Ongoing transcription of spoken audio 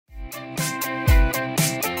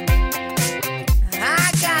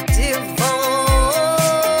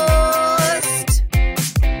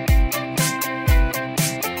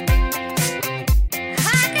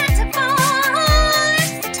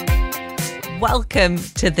Welcome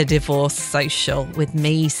to the Divorce Social with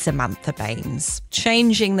me, Samantha Baines,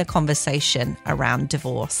 changing the conversation around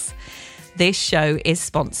divorce. This show is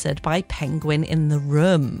sponsored by Penguin in the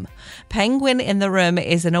Room. Penguin in the Room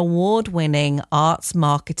is an award-winning arts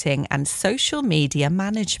marketing and social media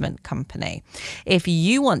management company. If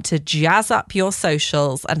you want to jazz up your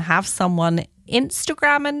socials and have someone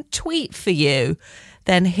Instagram and tweet for you,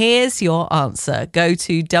 then here's your answer. Go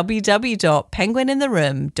to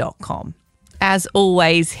www.penguinintheroom.com. As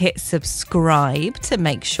always, hit subscribe to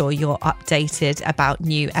make sure you're updated about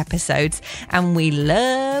new episodes. And we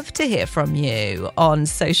love to hear from you on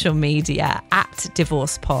social media at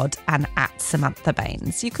DivorcePod and at Samantha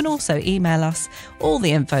Baines. You can also email us. All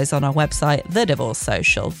the info's on our website,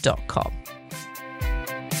 thedivorcesocial.com.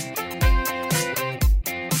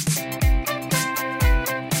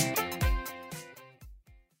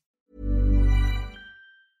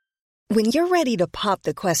 When you're ready to pop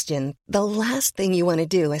the question, the last thing you want to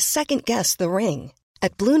do is second-guess the ring.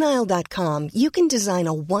 At BlueNile.com, you can design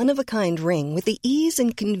a one-of-a-kind ring with the ease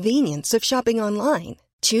and convenience of shopping online.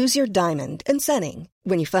 Choose your diamond and setting.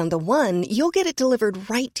 When you find the one, you'll get it delivered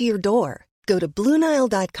right to your door. Go to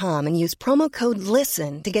BlueNile.com and use promo code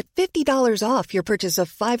LISTEN to get $50 off your purchase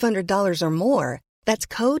of $500 or more. That's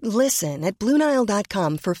code LISTEN at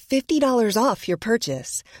BlueNile.com for $50 off your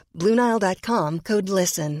purchase. BlueNile.com, code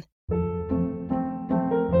LISTEN.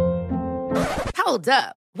 Hold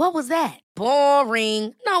up. What was that?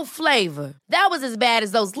 Boring. No flavor. That was as bad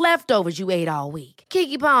as those leftovers you ate all week.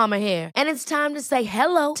 Keke Palmer here. And it's time to say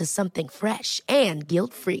hello to something fresh and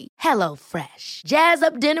guilt-free. Hello Fresh. Jazz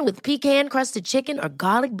up dinner with pecan-crusted chicken or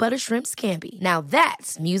garlic butter shrimp scampi. Now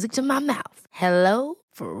that's music to my mouth. Hello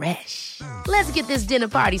Fresh. Let's get this dinner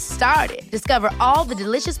party started. Discover all the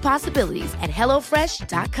delicious possibilities at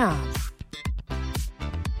HelloFresh.com.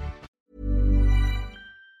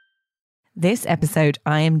 This episode,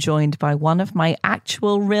 I am joined by one of my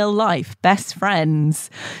actual real-life best friends,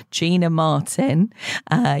 Gina Martin.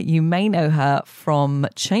 You may know her from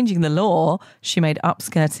Changing the Law. She made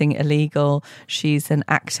upskirting illegal. She's an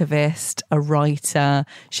activist, a writer.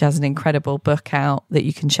 She has an incredible book out that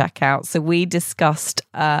you can check out. So we discussed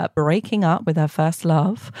breaking up with her first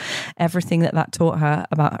love, everything that taught her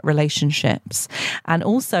about relationships, and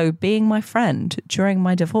also being my friend during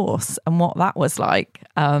my divorce and what that was like.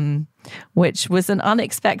 Which was an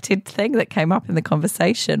unexpected thing that came up in the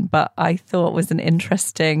conversation, but I thought was an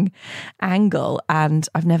interesting angle, and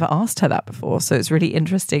I've never asked her that before, so it's really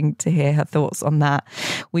interesting to hear her thoughts on that.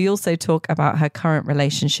 We also talk about her current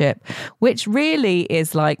relationship, which really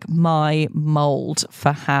is like my mold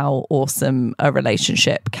for how awesome a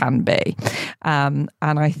relationship can be. And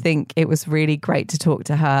I think it was really great to talk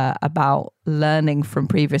to her about learning from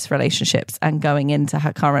previous relationships and going into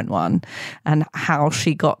her current one and how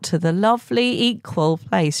she got to the lovely equal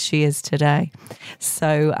place she is today.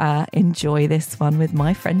 So enjoy this one with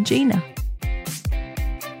my friend Gina.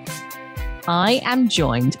 I am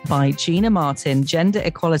joined by Gina Martin, gender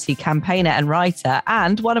equality campaigner and writer,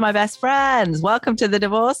 and one of my best friends. Welcome to the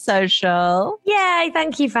Divorce Social. Yay,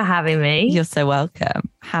 thank you for having me. You're so welcome.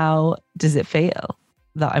 How does it feel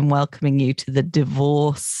that I'm welcoming you to the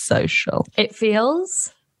Divorce Social? It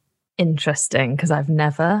feels interesting because I've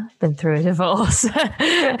never been through a divorce.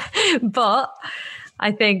 But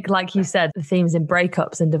I think, like you said, the themes in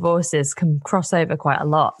breakups and divorces can cross over quite a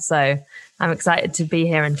lot. So I'm excited to be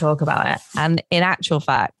here and talk about it. And in actual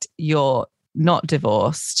fact, you're not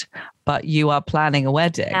divorced, but you are planning a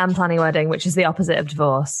wedding. I'm planning a wedding, which is the opposite of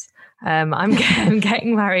divorce. I'm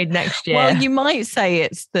getting married next year. Well, you might say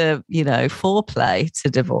it's the, foreplay to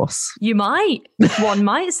divorce. You might. One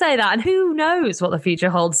might say that. And who knows what the future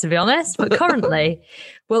holds, to be honest. But currently,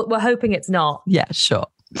 we're hoping it's not. Yeah, sure.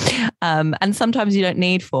 And sometimes you don't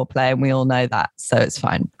need foreplay, and we all know that. So it's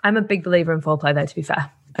fine. I'm a big believer in foreplay, though, to be fair.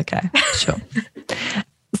 Okay, sure.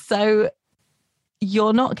 So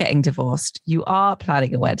you're not getting divorced. You are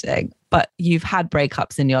planning a wedding, but you've had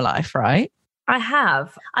breakups in your life, right? I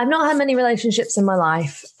have. I've not had many relationships in my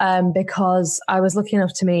life because I was lucky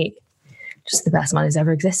enough to meet just the best man who's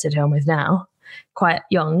ever existed, who I'm with now, quite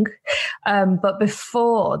young. But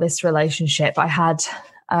before this relationship, I had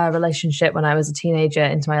a relationship when I was a teenager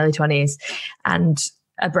into my early 20s and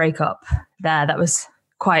a breakup there that was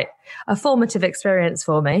quite a formative experience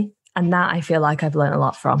for me. And that I feel like I've learned a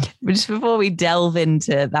lot from. But just before we delve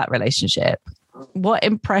into that relationship, what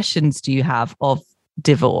impressions do you have of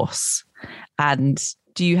divorce? And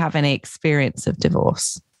do you have any experience of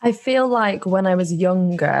divorce? I feel like when I was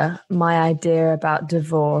younger, my idea about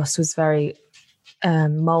divorce was very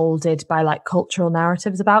molded by like cultural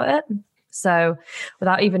narratives about it. So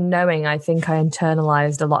without even knowing, I think I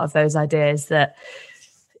internalized a lot of those ideas that,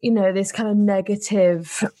 this kind of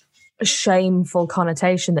negative, shameful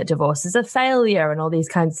connotation that divorce is a failure and all these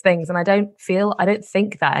kinds of things. And I don't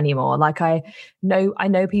think that anymore. Like I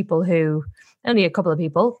know people only a couple of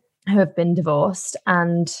people who have been divorced,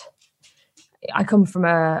 and I come from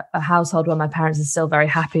a household where my parents are still very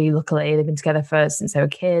happy. Luckily, they've been together since they were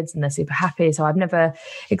kids, and they're super happy. So I've never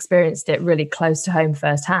experienced it really close to home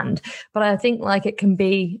firsthand. But I think like it can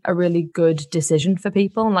be a really good decision for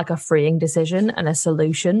people, and like a freeing decision and a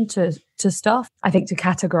solution to stuff. I think to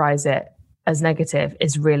categorize it as negative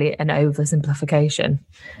is really an oversimplification.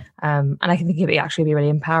 And I think it'd actually be really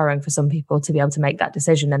empowering for some people to be able to make that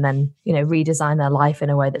decision and then, redesign their life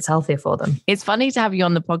in a way that's healthier for them. It's funny to have you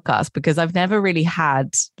on the podcast because I've never really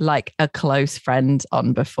had like a close friend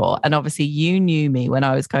on before. And obviously you knew me when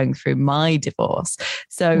I was going through my divorce.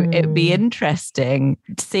 So it'd be interesting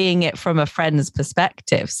seeing it from a friend's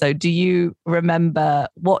perspective. So do you remember,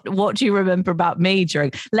 what do you remember about me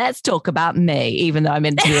let's talk about me, even though I'm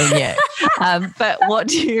interviewing you. But what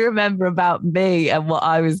do you remember about me and what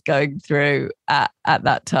I was going through at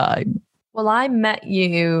that time? Well, I met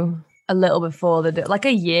you a little before like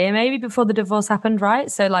a year maybe before the divorce happened,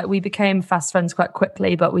 right? So like we became fast friends quite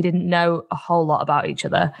quickly, but we didn't know a whole lot about each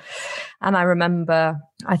other. And I remember,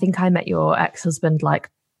 I think I met your ex-husband like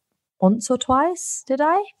once or twice, did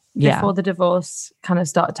I? Yeah. Before the divorce kind of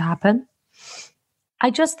started to happen.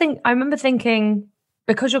 I remember thinking,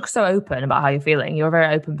 because you're so open about how you're feeling, you're a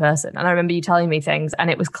very open person. And I remember you telling me things, and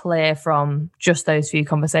it was clear from just those few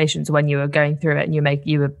conversations when you were going through it and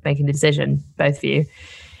you were making the decision, both of you,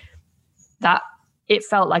 that it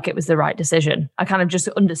felt like it was the right decision. I kind of just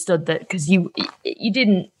understood that because you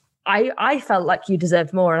didn't, I felt like you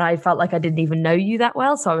deserved more, and I felt like I didn't even know you that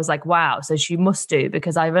well. So I was like, wow, so she must do,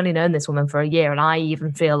 because I've only known this woman for a year and I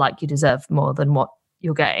even feel like you deserve more than what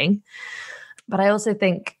you're getting. But I also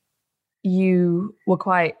think you were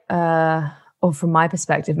quite, or from my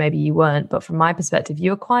perspective, maybe you weren't, but from my perspective,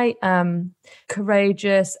 you were quite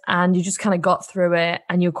courageous, and you just kind of got through it,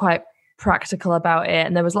 and you were quite practical about it.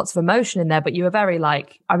 And there was lots of emotion in there, but you were very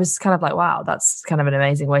I was kind of like, wow, that's kind of an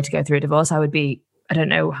amazing way to go through a divorce. I don't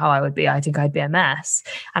know how I would be. I think I'd be a mess.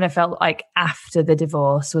 And I felt like after the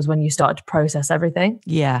divorce was when you started to process everything.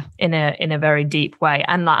 Yeah. In a very deep way.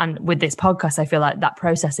 And with this podcast, I feel like that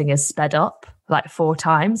processing is sped up like 4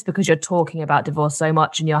 times because you're talking about divorce so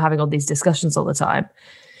much and you're having all these discussions all the time.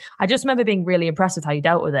 I just remember being really impressed with how you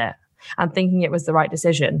dealt with it and thinking it was the right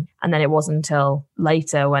decision. And then it wasn't until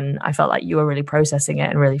later when I felt like you were really processing it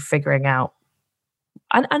and really figuring out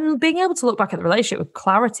and being able to look back at the relationship with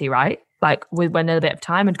clarity, right? Like when a bit of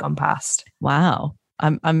time had gone past. Wow.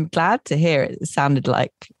 I'm glad to hear it. It sounded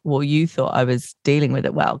like, well, you thought I was dealing with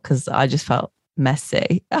it well, because I just felt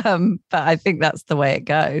messy. But I think that's the way it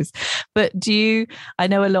goes. But I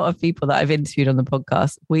know a lot of people that I've interviewed on the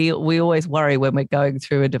podcast, we always worry when we're going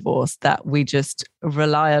through a divorce that we just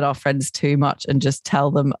rely on our friends too much and just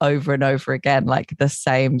tell them over and over again, like the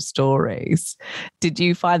same stories. Did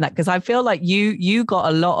you find that? Because I feel like you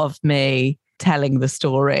got a lot of me telling the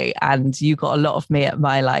story, and you got a lot of me at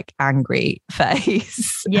my like angry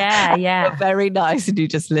face. Yeah. Very nice, and you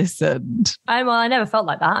just listened. I never felt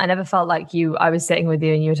like that. I never felt like I was sitting with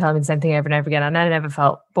you and you were telling me the same thing over and over again, and I never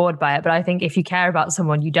felt bored by it. But I think if you care about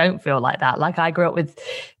someone, you don't feel like that. Like I grew up with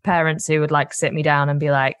parents who would like sit me down and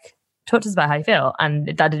be like, talk to us about how you feel, and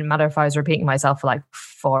that didn't matter if I was repeating myself for like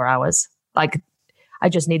 4 hours. Like I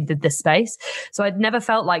just needed this space. So I'd never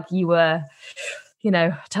felt like you were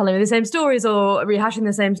telling me the same stories or rehashing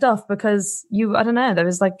the same stuff, because I don't know, there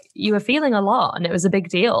was like, you were feeling a lot and it was a big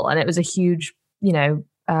deal and it was a huge,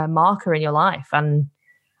 marker in your life. And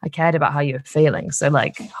I cared about how you were feeling. So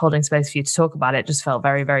like holding space for you to talk about it just felt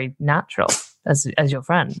very, very natural as your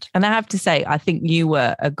friend. And I have to say, I think you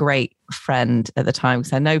were a great friend at the time,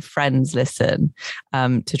 because I know friends listen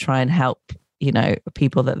to try and help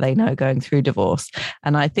people that they know going through divorce.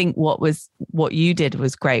 And I think what you did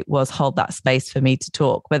was great, was hold that space for me to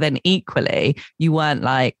talk. But then equally, you weren't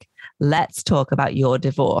like, let's talk about your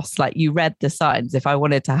divorce. Like you read the signs. If I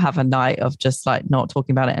wanted to have a night of just like not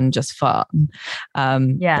talking about it and just fun,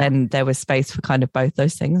 then there was space for kind of both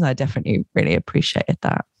those things. I definitely really appreciated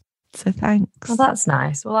that. So thanks. Well, that's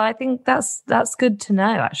nice. Well, I think that's good to know,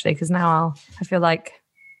 actually, because now I feel like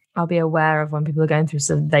I'll be aware of when people are going through,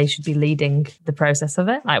 so they should be leading the process of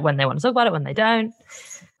it, like when they want to talk about it, when they don't.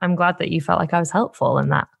 I'm glad that you felt like I was helpful in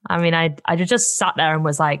that. I mean, I just sat there and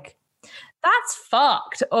was like, that's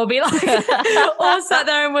fucked. Or be like, or sat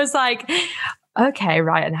there and was like, okay,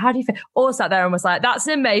 right. And how do you feel? Or sat there and was like, that's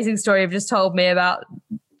an amazing story you've just told me about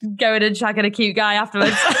going and shagging a cute guy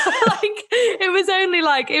afterwards. Like, it was only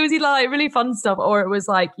like, it was either like really fun stuff or it was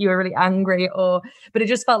like you were really angry but it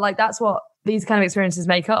just felt like that's what these kind of experiences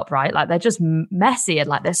make up, right? Like they're just messy and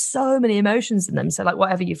like there's so many emotions in them. So like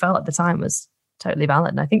whatever you felt at the time was totally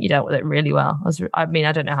valid. And I think you dealt with it really well. I mean,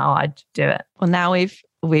 I don't know how I'd do it. Well, now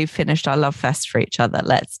we've finished our love fest for each other.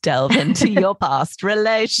 Let's delve into your past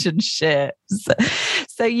relationships.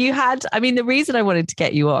 So you had, I mean, the reason I wanted to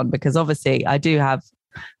get you on, because obviously I do have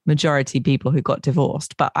majority people who got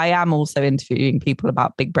divorced, but I am also interviewing people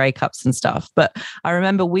about big breakups and stuff. But I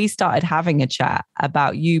remember we started having a chat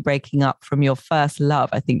about you breaking up from your first love,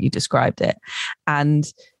 I think you described it.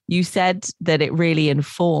 And you said that it really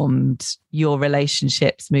informed your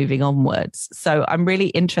relationships moving onwards. So I'm really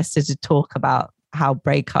interested to talk about how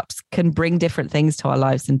breakups can bring different things to our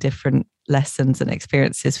lives and different lessons and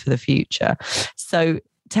experiences for the future. So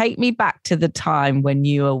take me back to the time when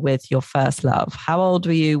you were with your first love. How old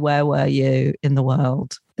were you? Where were you in the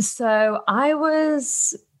world? So I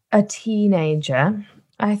was a teenager.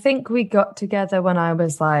 I think we got together when I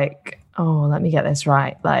was like, oh, let me get this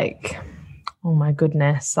right. Like, oh my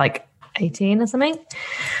goodness, like 18 or something.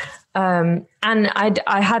 And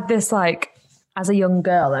I had this like, as a young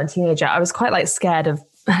girl and a teenager, I was quite like scared of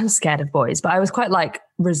boys, but I was quite like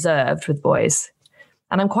reserved with boys.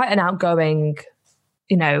 And I'm quite an outgoing,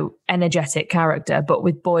 energetic character. But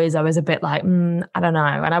with boys, I was a bit like, I don't know.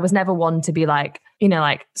 And I was never one to be like,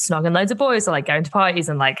 like snogging loads of boys or like going to parties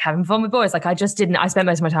and like having fun with boys. Like I just didn't, I spent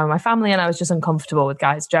most of my time with my family and I was just uncomfortable with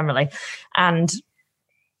guys generally. And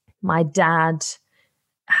my dad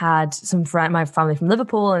had my family from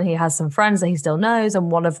Liverpool, and he has some friends that he still knows.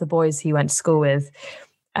 And one of the boys he went to school with,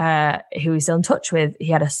 who he's still in touch with,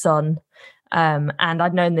 he had a son. And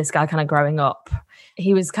I'd known this guy kind of growing up.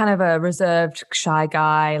 He was kind of a reserved, shy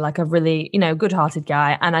guy, like a really, good-hearted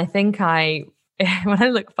guy. And I think when I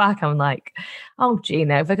look back, I'm like, oh,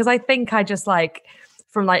 Gina, because I think I just like,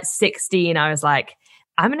 from like 16, I was like,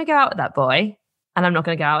 I'm going to go out with that boy and I'm not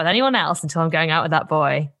going to go out with anyone else until I'm going out with that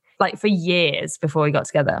boy. Like for years before we got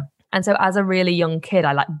together. And so as a really young kid,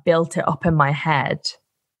 I like built it up in my head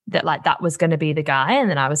that like that was going to be the guy,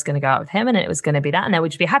 and then I was going to go out with him and it was going to be that, and then we'd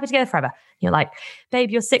just be happy together forever. You're like,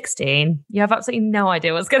 babe, you're 16. You have absolutely no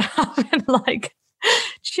idea what's going to happen. Like,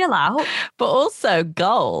 chill out. But also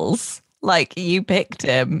goals. Like you picked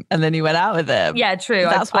him and then you went out with him. Yeah, true.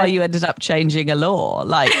 That's why you ended up changing a law.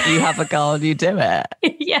 Like you have a goal and you do it.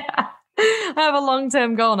 Yeah. I have a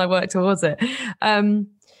long-term goal and I work towards it.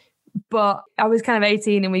 But I was kind of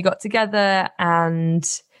 18 and we got together, and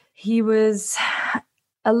he was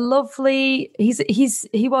a lovely,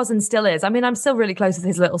 he was and still is. I mean, I'm still really close with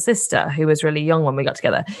his little sister who was really young when we got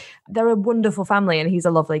together. They're a wonderful family and he's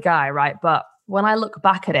a lovely guy, right? But when I look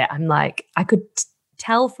back at it, I'm like, I could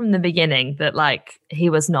tell from the beginning that like he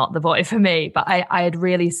was not the boy for me, but I had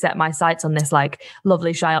really set my sights on this like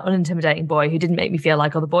lovely, shy, unintimidating boy who didn't make me feel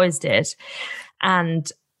like other boys did. And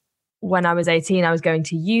when I was 18, I was going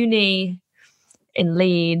to uni in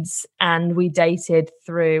Leeds, and we dated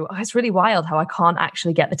through, it's really wild how I can't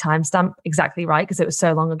actually get the timestamp exactly right because it was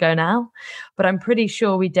so long ago now, but I'm pretty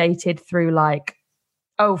sure we dated through like,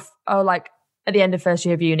 like at the end of first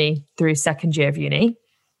year of uni through second year of uni.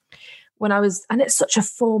 And it's such a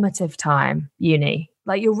formative time, uni.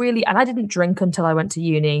 Like you're really, and I didn't drink until I went to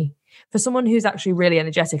uni. For someone who's actually really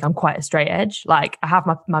energetic, I'm quite a straight edge. Like I have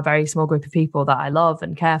my very small group of people that I love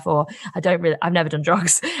and care for. I've never done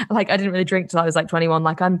drugs. Like I didn't really drink till I was like 21.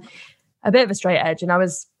 Like I'm a bit of a straight edge. And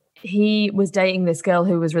he was dating this girl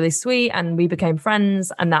who was really sweet, and we became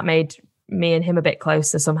friends, and that made me and him a bit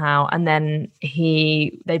closer somehow. And then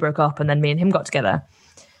they broke up, and then me and him got together.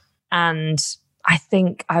 And I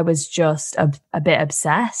think I was just a bit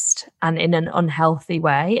obsessed, and in an unhealthy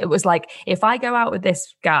way. It was like, if I go out with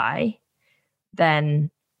this guy, then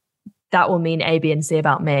that will mean A, B, and C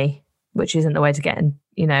about me, which isn't the way to get in.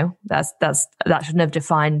 That shouldn't have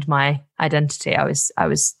defined my identity. I was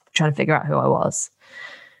trying to figure out who I was.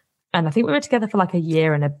 And I think we were together for like a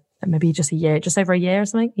year and maybe just over a year or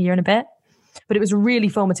something, a year and a bit. But it was a really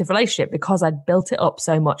formative relationship because I'd built it up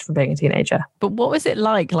so much from being a teenager. But what was it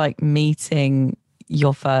like meeting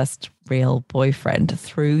your first real boyfriend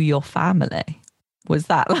through your family? Was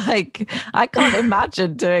that like, I can't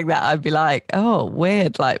imagine doing that. I'd be like, oh,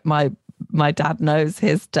 weird. Like my dad knows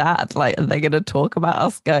his dad. Like, are they going to talk about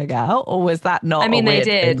us going out? Or was that not? I mean, they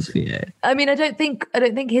did. For you? I mean, I don't think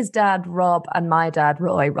his dad, Rob, and my dad,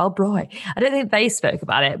 Rob Roy, I don't think they spoke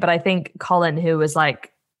about it. But I think Colin, who was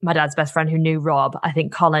like my dad's best friend who knew Rob, I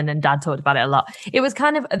think Colin and dad talked about it a lot. It was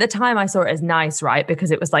kind of, at the time I saw it as nice, right? Because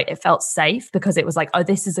it was like, it felt safe because it was like, oh,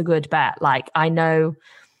 this is a good bet. Like, I know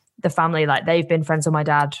the family, like they've been friends with my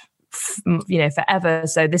dad forever.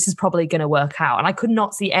 So this is probably going to work out. And I could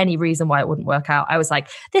not see any reason why it wouldn't work out. I was like,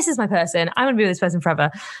 this is my person. I'm going to be with this person forever.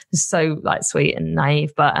 It's so like sweet and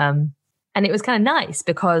naive. But, and it was kind of nice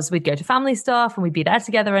because we'd go to family stuff and we'd be there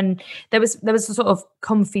together. And there was a sort of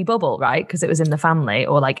comfy bubble, right? Because it was in the family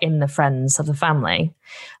or like in the friends of the family.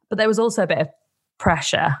 But there was also a bit of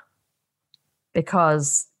pressure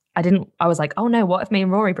because I was like, oh no, what if me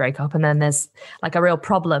and Rory break up and then there's like a real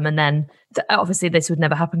problem? And then obviously this would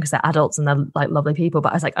never happen because they're adults and they're like lovely people.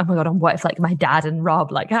 But I was like, oh my God, and what if like my dad and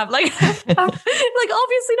Rob like have like, like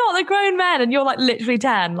obviously not, they're grown men and you're like literally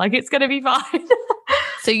 10, like it's going to be fine.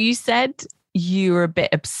 So you said you were a bit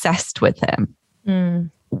obsessed with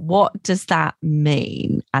him. What does that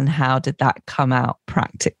mean? And how did that come out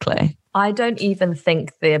practically? I don't even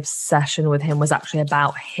think the obsession with him was actually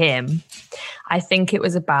about him. I think it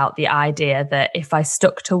was about the idea that if I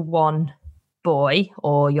stuck to one boy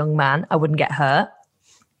or young man, I wouldn't get hurt.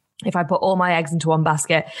 If I put all my eggs into one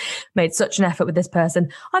basket, made such an effort with this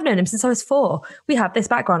person, I've known him since I was 4. We have this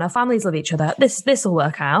background. Our families love each other. This will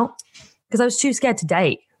work out. Because I was too scared to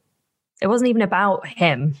date. It wasn't even about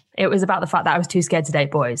him. It was about the fact that I was too scared to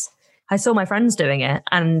date boys. I saw my friends doing it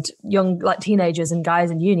and young like teenagers and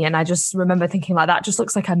guys in uni. And I just remember thinking like, that just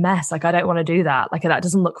looks like a mess. Like, I don't want to do that. Like, that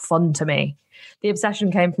doesn't look fun to me. The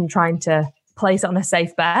obsession came from trying to place it on a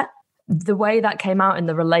safe bet. The way that came out in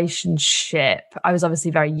the relationship, I was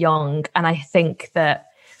obviously very young. And I think that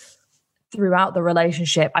throughout the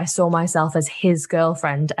relationship, I saw myself as his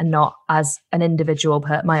girlfriend and not as an individual,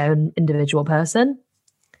 my own individual person.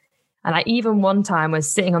 And I even one time was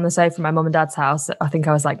sitting on the sofa in my mum and dad's house. I think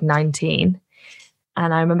I was like 19.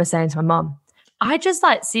 And I remember saying to my mum, I just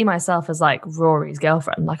like see myself as like Rory's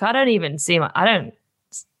girlfriend. Like, I don't even see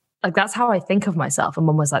that's how I think of myself. And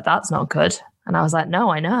mum was like, that's not good. And I was like, no,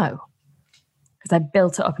 I know. Because I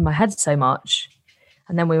built it up in my head so much.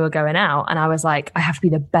 And then we were going out and I was like, I have to be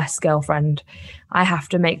the best girlfriend. I have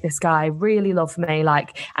to make this guy really love me.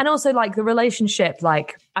 Like, and also like the relationship,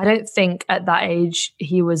 like, I don't think at that age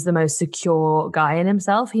he was the most secure guy in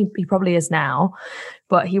himself. He probably is now,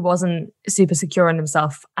 but he wasn't super secure in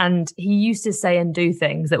himself. And he used to say and do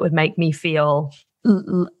things that would make me feel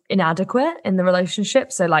inadequate in the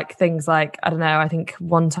relationship. So like things like, I don't know, I think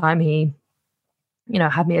one time he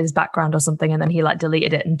had me as his background or something, and then he like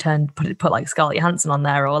deleted it and put like Scarlett Johansson on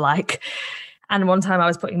there, or like, and one time I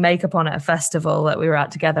was putting makeup on at a festival that we were at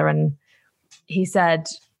together, and he said,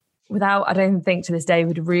 I don't think to this day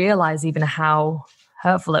would realize even how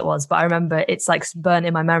hurtful it was, but I remember it's like burnt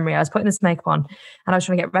in my memory. I was putting this makeup on and I was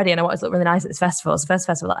trying to get ready and I wanted to look really nice at this festival. It's the first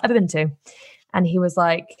festival I've ever been to. And he was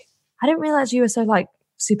like, I didn't realize you were so like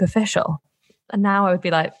superficial. And now I would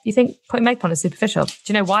be like, you think putting makeup on is superficial? Do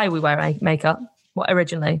you know why we wear makeup? Well,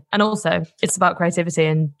 originally. And also it's about creativity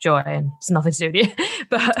and joy and it's nothing to do with you.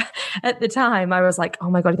 But at the time I was like, oh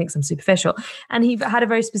my God, he thinks I'm superficial. And he had a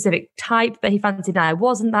very specific type that he fancied and I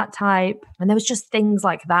wasn't that type. And there was just things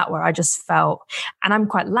like that where I just felt, and I'm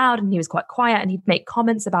quite loud and he was quite quiet and he'd make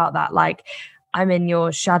comments about that. Like, I'm in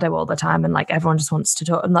your shadow all the time and like everyone just wants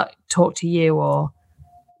to talk to you. Or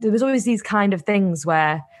there was always these kind of things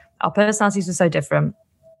where our personalities were so different.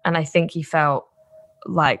 And I think he felt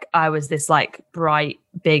like I was this like bright,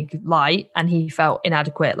 big light and he felt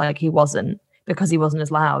inadequate, like he wasn't, because he wasn't as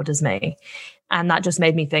loud as me. And that just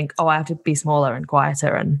made me think, oh, I have to be smaller and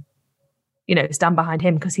quieter and, stand behind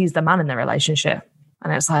him because he's the man in the relationship.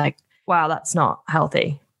 And it's like, wow, that's not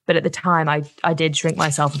healthy. But at the time I did shrink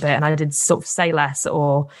myself a bit and I did sort of say less,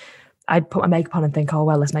 or I'd put my makeup on and think, oh,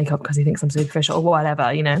 well, let's make up because he thinks I'm superficial or whatever,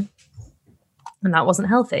 And that wasn't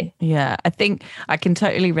healthy. Yeah, I think I can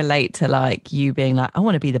totally relate to like you being like, I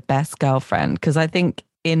want to be the best girlfriend. Because I think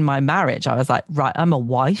in my marriage, I was like, right, I'm a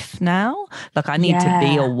wife now. Like I need to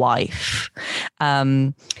be a wife.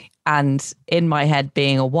 And in my head,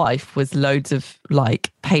 being a wife was loads of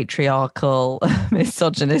like patriarchal,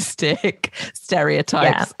 misogynistic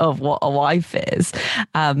stereotypes of what a wife is,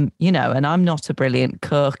 and I'm not a brilliant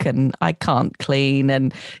cook and I can't clean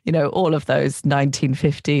and, all of those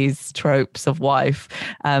 1950s tropes of wife.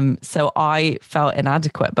 So I felt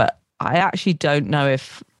inadequate, but I actually don't know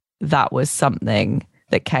if that was something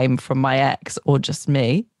that came from my ex or just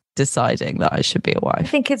me deciding that I should be a wife. I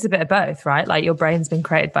think it's a bit of both, right? Like your brain's been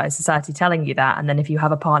created by society telling you that. And then if you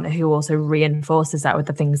have a partner who also reinforces that with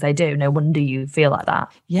the things they do, no wonder you feel like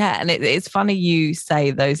that. Yeah. And it's funny you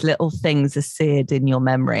say those little things are seared in your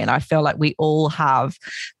memory. And I feel like we all have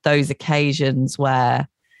those occasions where,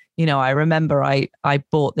 I remember I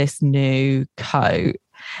bought this new coat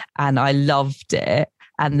and I loved it.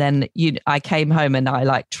 And then I came home and I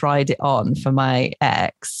like tried it on for my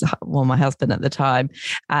ex, well, my husband at the time.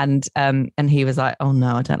 And he was like, oh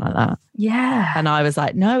no, I don't like that. Yeah. And I was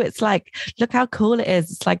like, no, it's like, look how cool it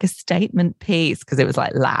is. It's like a statement piece, because it was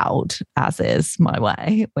like loud, as is my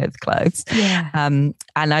way with clothes. Yeah. And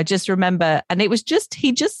I just remember, and it was just,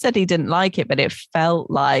 he just said he didn't like it, but it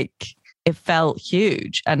felt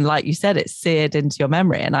huge. And like you said, it seared into your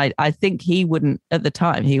memory. And I think he wouldn't, at the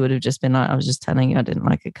time, he would have just been like, I was just telling you I didn't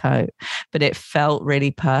like a coat. But it felt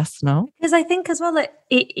really personal. Because I think as well,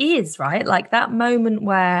 it is, right? Like that moment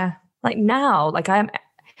where, like now, like I've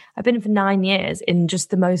been for 9 years in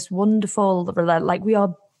just the most wonderful, like we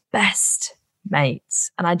are best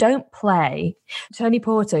mates. And I don't play. Tony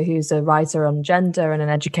Porter, who's a writer on gender and an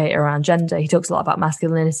educator around gender, he talks a lot about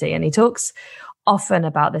masculinity, and he talks often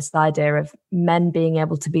about this idea of men being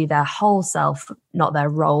able to be their whole self, not their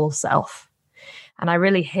role self. And I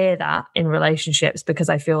really hear that in relationships, because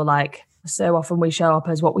I feel like so often we show up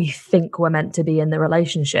as what we think we're meant to be in the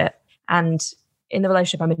relationship. And in the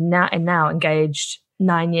relationship I'm in now engaged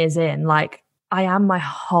 9 years in, like I am my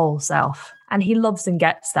whole self. And he loves and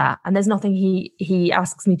gets that. And there's nothing he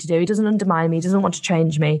asks me to do. He doesn't undermine me. He doesn't want to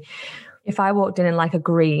change me. If I walked in like a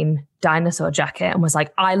green dinosaur jacket and was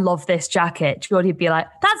like, I love this jacket, Geordie'd be like,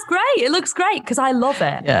 that's great. It looks great, because I love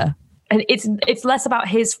it. Yeah. And it's less about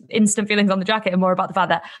his instant feelings on the jacket and more about the fact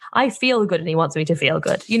that I feel good and he wants me to feel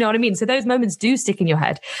good. You know what I mean? So those moments do stick in your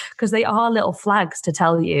head, because they are little flags to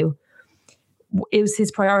tell you, is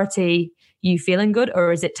his priority you feeling good,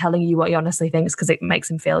 or is it telling you what he honestly thinks because it makes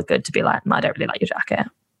him feel good to be like, I don't really like your jacket.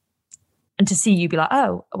 And to see you be like,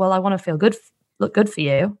 oh, well, I want to feel good, look good for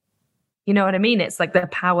you. You know what I mean? It's like the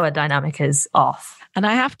power dynamic is off. And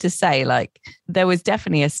I have to say, like, there was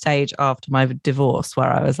definitely a stage after my divorce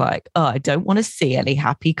where I was like, oh, I don't want to see any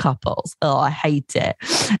happy couples. Oh, I hate it.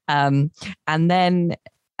 And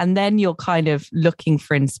then you're kind of looking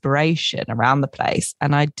for inspiration around the place.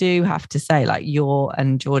 And I do have to say, like, your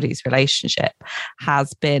and Geordie's relationship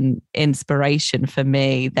has been inspiration for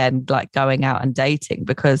me then, like, going out and dating,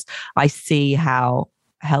 because I see how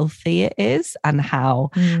healthy it is and how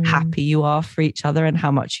happy you are for each other and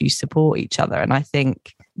how much you support each other. And I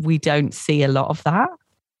think we don't see a lot of that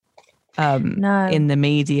in the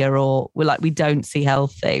media, or we don't see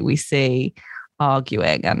healthy. We see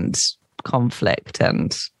arguing and conflict,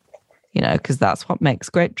 and because that's what makes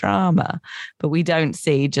great drama. But we don't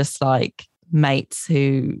see just like mates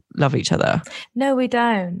who love each other. No, we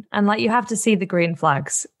don't. And like, you have to see the green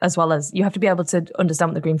flags, as well as you have to be able to understand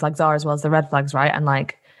what the green flags are as well as the red flags, right? And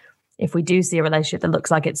like, if we do see a relationship that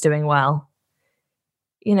looks like it's doing well,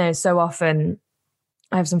 so often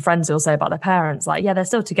I have some friends who will say about their parents, like, yeah, they're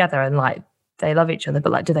still together and like they love each other,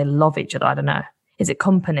 but like, do they love each other? I don't know. Is it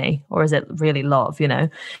company or is it really love,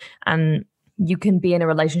 And you can be in a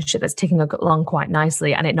relationship that's ticking along quite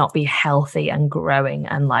nicely and it not be healthy and growing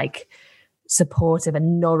and like supportive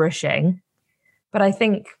and nourishing. But I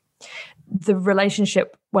think the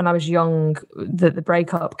relationship when I was young that the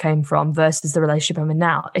breakup came from versus the relationship I'm in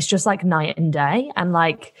now, it's just like night and day. And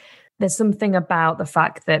like, there's something about the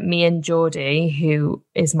fact that me and Geordie, who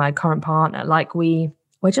is my current partner, like we're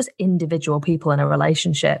just individual people in a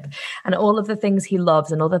relationship, and all of the things he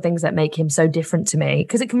loves and all the things that make him so different to me,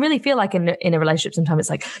 because it can really feel like in a relationship sometimes it's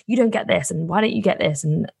like, you don't get this and why don't you get this,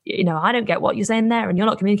 and I don't get what you're saying there and you're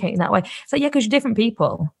not communicating that way. It's like, yeah, because you're different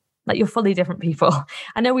people. Like, you're fully different people.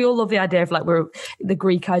 I know we all love the idea of like, we're the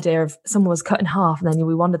Greek idea of someone was cut in half and then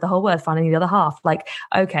we wandered the whole world finding the other half. Like,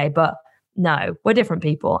 okay, but no, we're different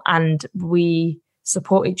people and we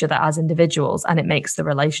support each other as individuals, and it makes the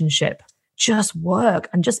relationship just work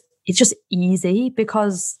and it's just easy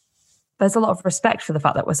because there's a lot of respect for the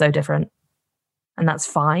fact that we're so different, and that's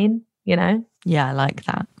fine, Yeah, I like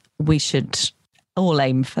that. We should all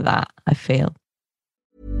aim for that, I feel.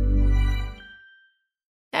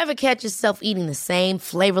 Ever catch yourself eating the same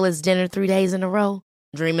flavorless dinner 3 days in a row?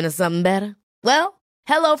 Dreaming of something better? Well,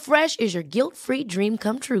 HelloFresh is your guilt-free dream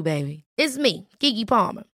come true, baby. It's me, Keke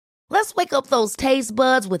Palmer. Let's wake up those taste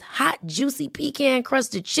buds with hot, juicy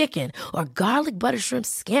pecan-crusted chicken or garlic butter shrimp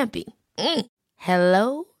scampi.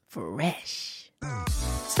 Hello Fresh.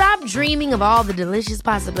 Stop dreaming of all the delicious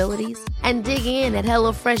possibilities and dig in at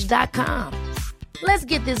HelloFresh.com. Let's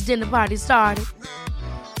get this dinner party started.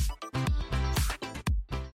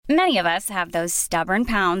 Many of us have those stubborn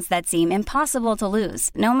pounds that seem impossible to lose,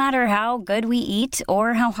 no matter how good we eat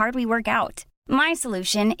or how hard we work out. My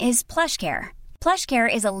solution is PlushCare.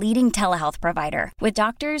 PlushCare is a leading telehealth provider with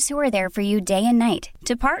doctors who are there for you day and night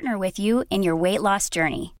to partner with you in your weight loss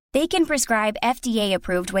journey. They can prescribe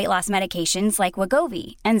FDA-approved weight loss medications like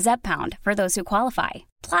Wegovy and Zepbound for those who qualify.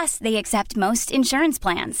 Plus, they accept most insurance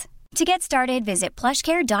plans. To get started, visit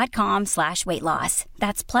plushcare.com/weightloss.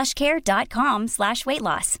 That's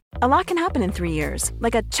plushcare.com/weightloss. A lot can happen in 3 years,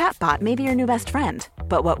 like a chatbot may be your new best friend.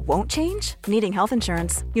 But what won't change? Needing health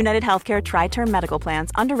insurance. United Healthcare Tri-Term Medical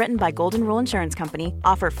Plans, underwritten by Golden Rule Insurance Company,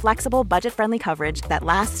 offer flexible, budget-friendly coverage that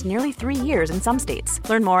lasts nearly 3 years in some states.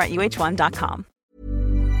 Learn more at uh1.com.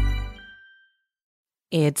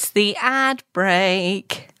 It's the ad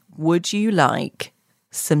break. Would you like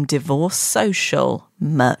some Divorce Social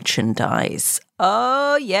merchandise?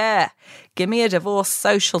 Oh, yeah. Give me a Divorce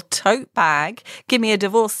Social tote bag. Give me a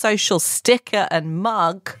Divorce Social sticker and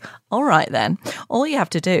mug. All right, then. All you have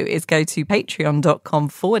to do is go to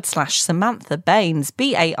patreon.com/Samantha Baines,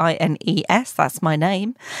 Baines. That's my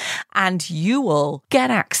name. And you will get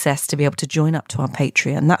access to be able to join up to our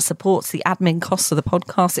Patreon. That supports the admin costs of the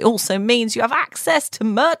podcast. It also means you have access to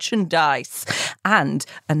merchandise and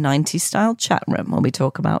a 90s style chat room where we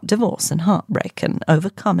talk about divorce and heartbreak and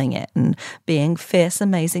overcoming it and being fierce,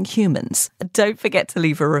 amazing humans. Don't forget to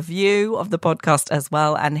leave a review of the podcast as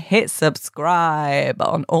well and hit subscribe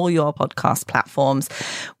on all your podcast platforms.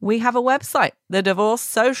 We have a website,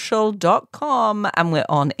 thedivorcesocial.com, and we're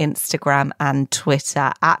on Instagram and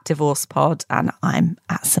Twitter at DivorcePod, and I'm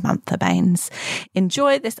at Samantha Baines.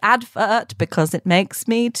 Enjoy this advert because it makes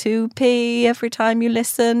me 2p every time you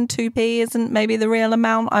listen. 2p isn't maybe the real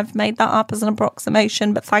amount. I've made that up as an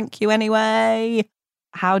approximation, but thank you anyway.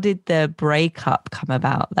 How did the breakup come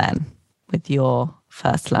about then with your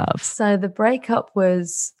first love? So the breakup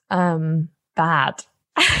was bad.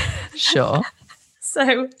 Sure.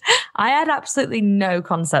 So I had absolutely no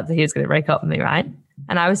concept that he was going to break up with me, right?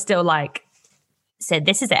 And I was still like, said,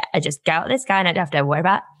 this is it. I just go out with this guy and I don't have to worry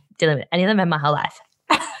about dealing with any of them in my whole life.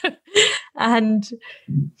 And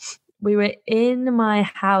we were in my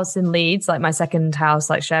house in Leeds, like my second house,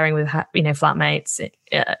 like sharing with, flatmates,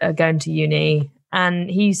 going to uni. And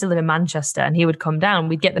he used to live in Manchester and he would come down.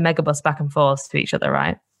 We'd get the megabus back and forth to each other,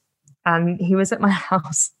 right? And he was at my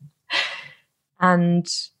house. And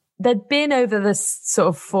there'd been over this sort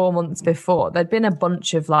of 4 months before, there'd been a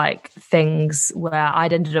bunch of like things where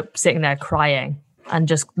I'd ended up sitting there crying and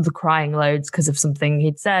just crying loads because of something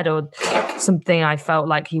he'd said or something I felt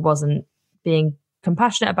like he wasn't being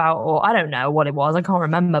compassionate about, or I don't know what it was. I can't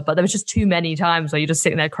remember, but there was just too many times where you're just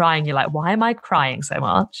sitting there crying. You're like, why am I crying so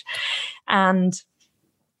much? And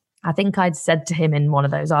I think I'd said to him in one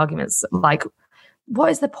of those arguments, like,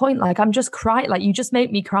 what is the point? Like, I'm just crying. Like, you just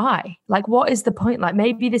make me cry. Like, what is the point? Like,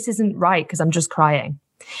 maybe this isn't right because I'm just crying.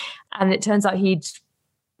 And it turns out he'd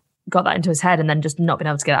got that into his head and then just not been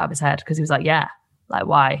able to get it out of his head because he was like, yeah, like,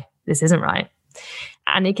 why? This isn't right.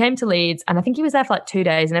 And he came to Leeds and I think he was there for like 2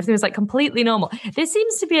 days and everything was like completely normal. This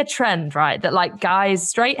seems to be a trend, right? That like guys,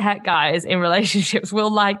 straight het guys in relationships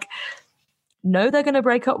will like know they're going to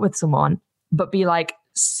break up with someone, but be like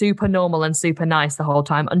super normal and super nice the whole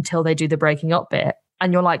time until they do the breaking up bit.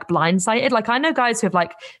 And you're like blindsided. Like I know guys who have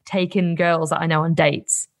like taken girls that I know on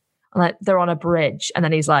dates and like they're on a bridge and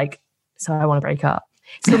then he's like, so I want to break up.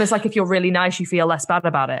 It's almost like if you're really nice, you feel less bad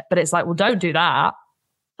about it. But it's like, well, don't do that.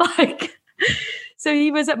 Like, so he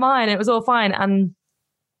was at mine. It was all fine. And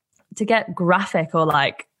to get graphic or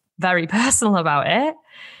like very personal about it,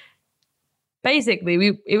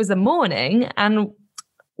 basically it was the morning and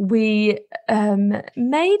we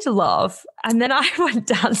made love. And then I went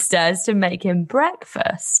downstairs to make him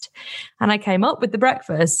breakfast. And I came up with the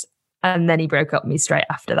breakfast and then he broke up with me straight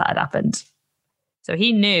after that had happened. So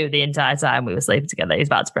he knew the entire time we were sleeping together, he was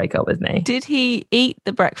about to break up with me. Did he eat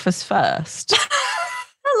the breakfast first?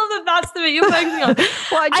 I love that that's the bit you're focusing on.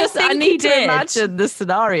 Well, I need to imagine the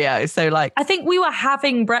scenario. So like, I think we were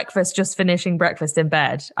having breakfast, just finishing breakfast in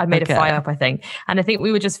bed. I made a fire up, I think. And I think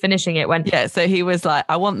we were just finishing it when... Yeah, so he was like,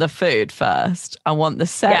 I want the food first. I want the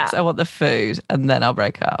sex, I want the food, and then I'll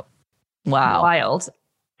break up. Wow. Wild.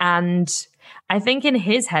 And I think in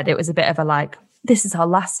his head, it was a bit of a like, this is our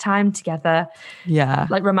last time together. Yeah.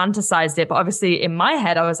 Like romanticized it. But obviously in my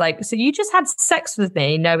head, I was like, so you just had sex with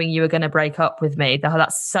me knowing you were going to break up with me.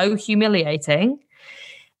 That's so humiliating.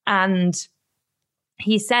 And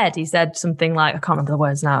he said something like, I can't remember the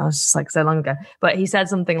words now. It was just like so long ago. But he said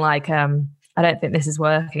something like, I don't think this is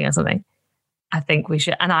working or something. I think we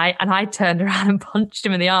should. And I turned around and punched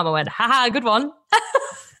him in the arm. I went, haha, good one.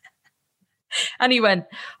 And he went,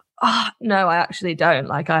 oh, no, I actually don't.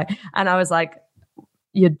 And I was like,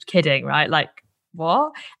 you're kidding, right? Like,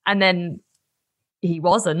 what? And then he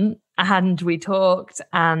wasn't. And we talked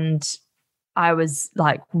and I was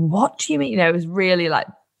like, what do you mean? It was really like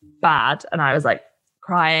bad. And I was like,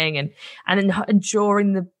 crying. And then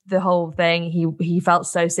during the whole thing, he felt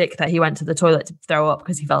so sick that he went to the toilet to throw up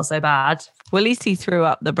because he felt so bad. Well, at least he threw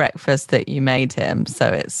up the breakfast that you made him, so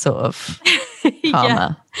it's sort of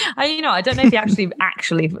calmer. Yeah. I don't know if he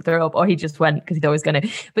actually threw up or he just went because he thought he was going to.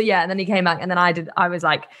 But yeah, and then he came back, and then I was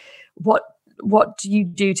like, what do you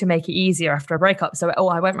do to make it easier after a breakup? So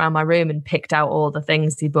I went around my room and picked out all the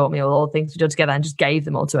things he bought me, all the things we did together, and just gave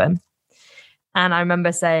them all to him. And I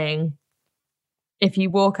remember saying, if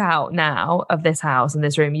you walk out now of this house and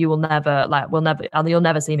this room, you will never, you'll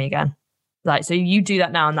never see me again. Like, so you do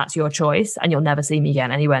that now and that's your choice and you'll never see me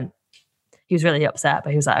again. And he was really upset,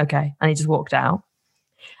 but he was like, okay. And he just walked out.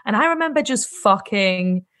 And I remember just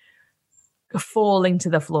fucking falling to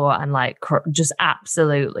the floor and like just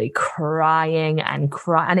absolutely crying and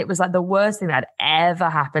crying. And it was like the worst thing that had ever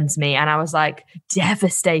happened to me. And I was like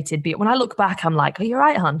devastated. But when I look back, I'm like, are you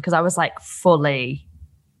right, hon? Because I was like fully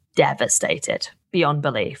devastated beyond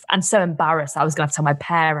belief and so embarrassed. I was going to have to tell my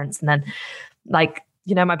parents, and then like,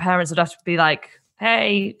 my parents would have to be like,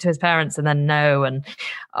 hey, to his parents, and then no. And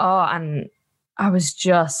I was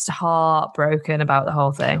just heartbroken about the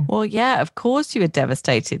whole thing. Well, yeah, of course you were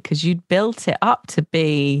devastated because you'd built it up to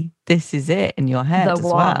be, this is it in your head as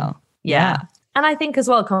well. Yeah. And I think as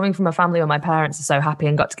well, coming from a family where my parents are so happy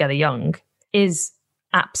and got together young is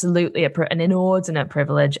absolutely an inordinate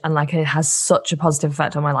privilege, and like it has such a positive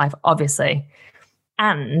effect on my life, obviously.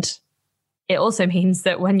 And it also means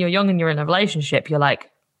that when you're young and you're in a relationship, you're like,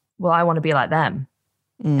 well, I want to be like them.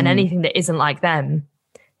 And anything that isn't like them,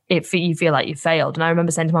 you feel like you failed. And I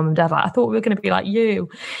remember saying to mum and dad, like, I thought we were going to be like you.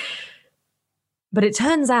 But it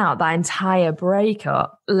turns out that entire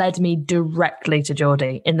breakup led me directly to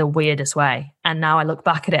Geordie in the weirdest way. And now I look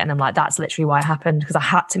back at it and I'm like, that's literally why it happened, because I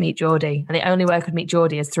had to meet Geordie. And the only way I could meet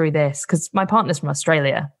Geordie is through this, because my partner's from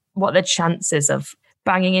Australia. What are the chances of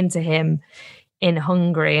banging into him in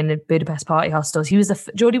Hungary in the Budapest party hostels?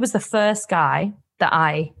 Geordie was the first guy that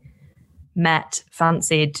I met,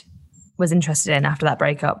 fancied, was interested in after that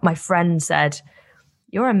breakup. My friend said,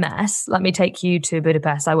 you're a mess. Let me take you to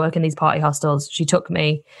Budapest. I work in these party hostels. She took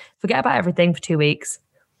me, forget about everything for 2 weeks.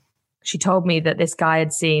 She told me that this guy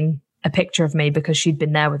had seen a picture of me because she'd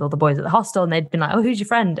been there with all the boys at the hostel, and they'd been like, oh, who's your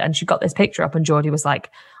friend? And she got this picture up, and Geordie was like,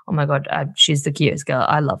 oh my God, she's the cutest girl.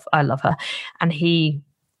 I love her. And he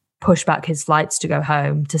pushed back his flights to go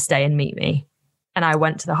home to stay and meet me. And I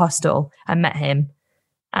went to the hostel and met him.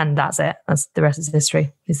 And that's it. That's the rest is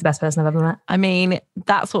history. He's the best person I've ever met. I mean,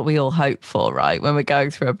 that's what we all hope for, right? When we're going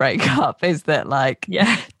through a breakup, is that like,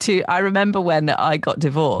 I remember when I got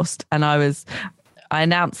divorced and I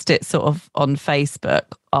announced it sort of on Facebook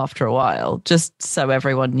after a while, just so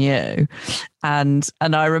everyone knew. And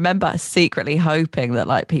I remember secretly hoping that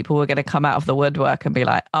like people were going to come out of the woodwork and be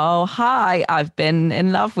like, oh, hi, I've been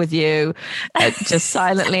in love with you, just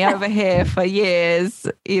silently over here for years,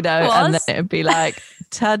 and then it'd be like,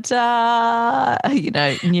 ta-da,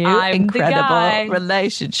 new incredible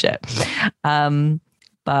relationship.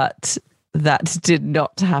 But that did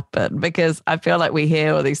not happen, because I feel like we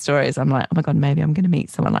hear all these stories. I'm like, oh my God, maybe I'm going to meet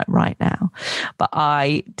someone like right now. But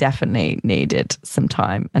I definitely needed some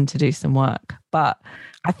time and to do some work. But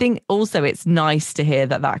I think also it's nice to hear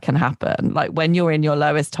that can happen. Like when you're in your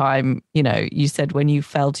lowest time, you said when you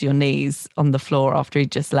fell to your knees on the floor after he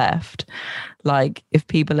just left, like if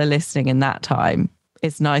people are listening in that time,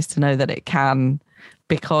 it's nice to know that it can,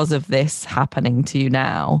 because of this happening to you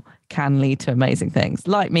now, can lead to amazing things,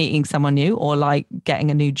 like meeting someone new or like getting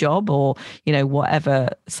a new job or, whatever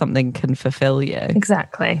something can fulfill you.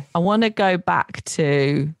 Exactly. I want to go back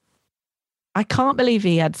to, I can't believe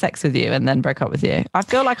he had sex with you and then broke up with you. I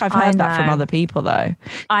feel like I've heard that from other people though.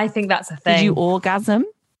 I think that's a thing. Did you orgasm?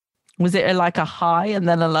 Was it like a high and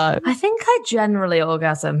then a low? I think I generally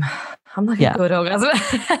orgasm. I'm like a good orgasm.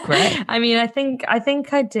 Great. I mean, I think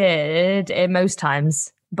I did it most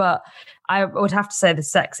times, but I would have to say the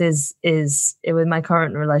sex is with my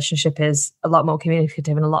current relationship is a lot more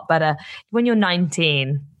communicative and a lot better. When you're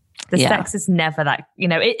 19, the sex is never that,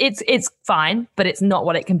 it's fine, but it's not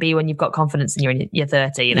what it can be when you've got confidence and you're in your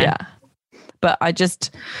 30, Yeah. But I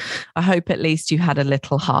hope at least you had a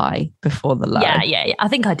little high before the low. Yeah. I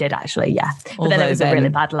think I did actually, yeah. But then it was a really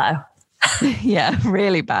bad low. Yeah,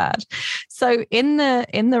 really bad. So in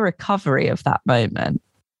the recovery of that moment,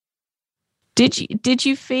 did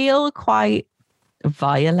you feel quite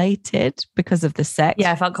violated because of the sex?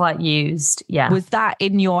 Yeah, I felt quite used. Yeah. Was that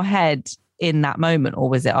in your head in that moment, or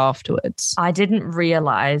was it afterwards? I didn't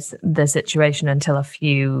realize the situation until a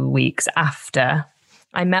few weeks after.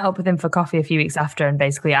 I met up with him for coffee a few weeks after and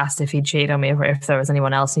basically asked if he'd cheated on me or if there was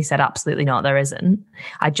anyone else. And he said, absolutely not, there isn't.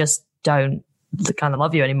 I just don't kind of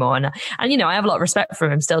love you anymore. And, you know, I have a lot of respect for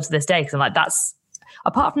him still to this day, because I'm like, that's,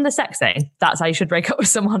 apart from the sex thing, that's how you should break up with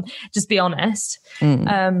someone. Just be honest.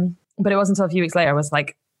 But it wasn't until a few weeks later, I was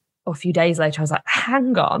like, or a few days later, I was like,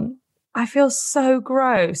 hang on, I feel so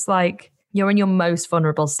gross. Like, you're in your most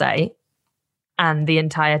vulnerable state, and the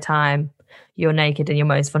entire time you're naked in your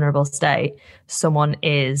most vulnerable state, someone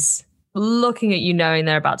is looking at you knowing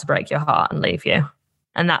they're about to break your heart and leave you.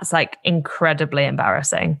 And that's like incredibly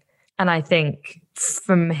embarrassing. And I think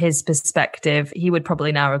from his perspective, he would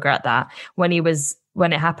probably now regret that. When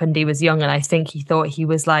it happened, he was young, and I think he thought he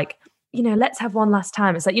was like, you know, let's have one last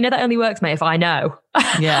time. It's like, you know, that only works, mate, if I know.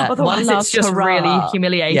 Yeah. Otherwise, it's just hurrah. really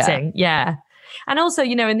humiliating. Yeah. And also,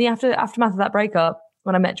 you know, in the aftermath of that breakup,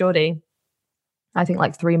 when I met Geordie, I think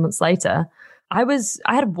like 3 months later, I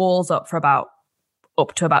had walls up for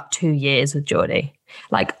up to about 2 years with Geordie.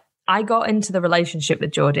 Like, I got into the relationship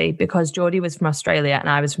with Geordie because Geordie was from Australia and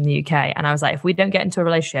I was from the UK. And I was like, if we don't get into a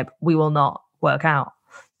relationship, we will not work out.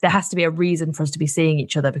 There has to be a reason for us to be seeing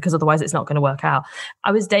each other, because otherwise it's not going to work out.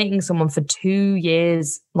 I was dating someone for 2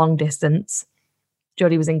 years, long distance.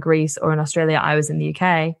 Geordie was in Greece or in Australia. I was in the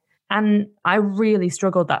UK. And I really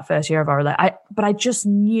struggled that first year of our relationship. But I just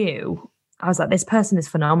knew, I was like, this person is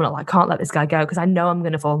phenomenal. I can't let this guy go, because I know I'm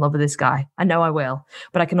going to fall in love with this guy. I know I will.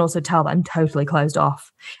 But I can also tell that I'm totally closed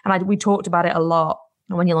off. And we talked about it a lot.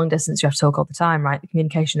 And when you're long distance, you have to talk all the time, right? The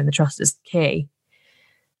communication and the trust is key.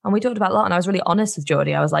 And we talked about it a lot, and I was really honest with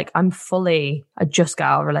Geordie. I was like, I just got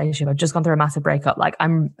out of a relationship. I've just gone through a massive breakup. Like,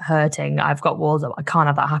 I'm hurting. I've got walls up. I can't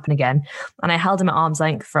have that happen again. And I held him at arm's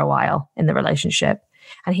length for a while in the relationship.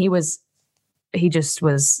 And he just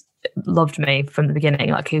loved me from the beginning.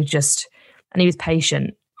 Like, he was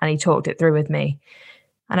patient, and he talked it through with me.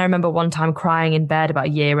 And I remember one time crying in bed about a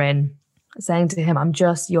year in, saying to him,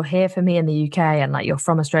 you're here for me in the UK, and like, you're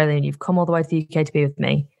from Australia and you've come all the way to the UK to be with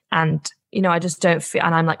me. And, you know, I just don't feel,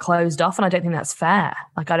 and I'm like closed off, and I don't think that's fair.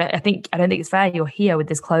 Like, I don't think it's fair. You're here with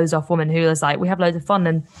this closed off woman who is like, we have loads of fun,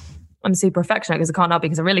 and I'm super affectionate because I can't help,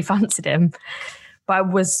 because I really fancied him. But I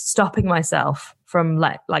was stopping myself from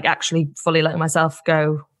like actually fully letting myself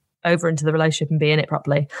go over into the relationship and be in it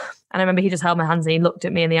properly. And I remember he just held my hands and he looked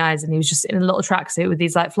at me in the eyes, and he was just in a little tracksuit with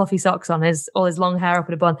these like fluffy socks on, all his long hair up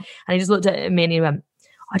in a bun. And he just looked at me and he went,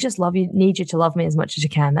 I just love you, need you to love me as much as you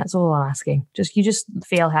can. That's all I'm asking. You just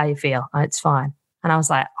feel how you feel. And it's fine. And I was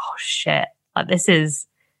like, oh shit, like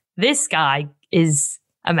this guy is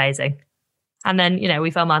amazing. And then, you know,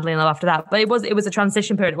 we fell madly in love after that. But it was a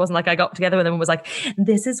transition period. It wasn't like I got together with him and was like,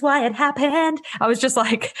 this is why it happened. I was just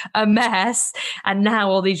like a mess. And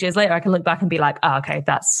now all these years later, I can look back and be like, oh, okay,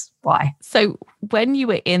 that's why. So when you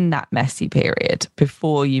were in that messy period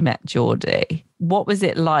before you met Geordie, what was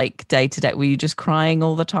it like day to day? Were you just crying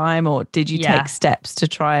all the time, or did you take steps to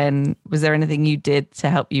try and, was there anything you did to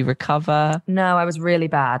help you recover? No, I was really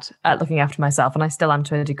bad at looking after myself, and I still am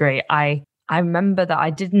to a degree. I remember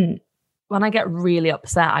that when I get really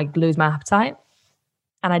upset, I lose my appetite,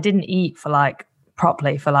 and I didn't eat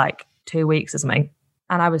properly for 2 weeks or something.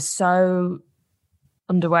 And I was so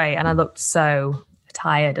underweight, and I looked so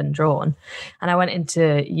tired and drawn. And I went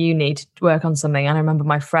into uni to work on something, and I remember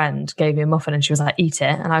my friend gave me a muffin, and she was like, eat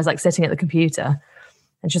it. And I was like sitting at the computer,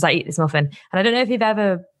 and she was like, eat this muffin. And I don't know if you've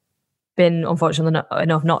ever been unfortunate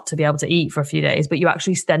enough not to be able to eat for a few days, but you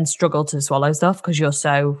actually then struggle to swallow stuff because you're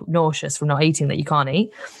so nauseous from not eating that you can't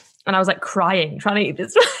eat. And I was like crying, trying to eat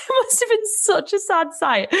this. It must have been such a sad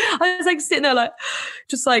sight. I was like sitting there, like,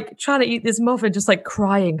 just like trying to eat this muffin, just like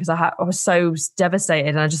crying because I was so devastated,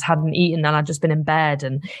 and I just hadn't eaten, and I'd just been in bed.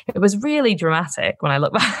 And it was really dramatic when I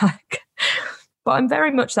look back. But I'm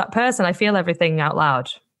very much that person. I feel everything out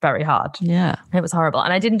loud very hard. Yeah. It was horrible.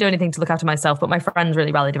 And I didn't do anything to look after myself, but my friends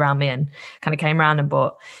really rallied around me and kind of came around and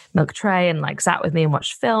bought milk tray and like sat with me and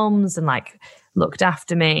watched films and like looked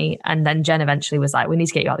after me. And then Jen eventually was like, we need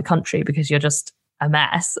to get you out of the country because you're just a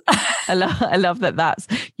mess. I love that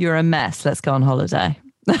you're a mess. Let's go on holiday.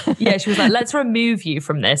 Yeah, she was like, let's remove you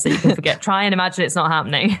from this so you can forget. Try and imagine it's not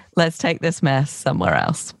happening. Let's take this mess somewhere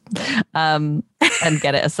else and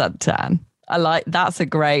get it a suntan. That's a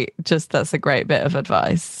great bit of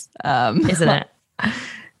advice. Isn't it?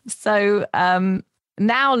 So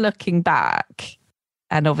now looking back,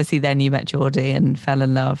 and obviously then you met Geordie and fell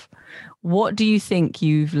in love. What do you think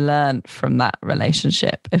you've learned from that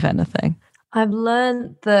relationship, if anything? I've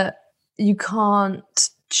learned that you can't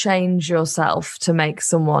change yourself to make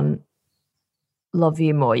someone love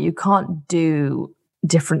you more. You can't do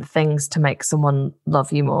different things to make someone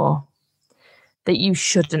love you more. That you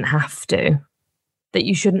shouldn't have to. That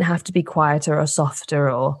you shouldn't have to be quieter or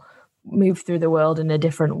softer or move through the world in a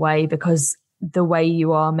different way because the way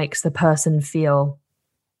you are makes the person feel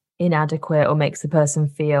inadequate or makes the person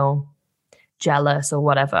feel jealous or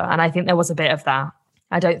whatever. And I think there was a bit of that.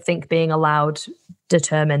 I don't think being a loud,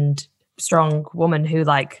 determined, strong woman who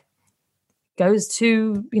like goes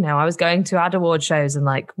to, I was going to ad award shows and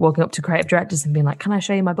like walking up to creative directors and being like, can I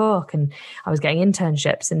show you my book? And I was getting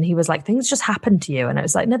internships and he was like, things just happen to you. And it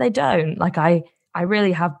was like, no, they don't. Like I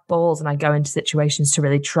really have balls and I go into situations to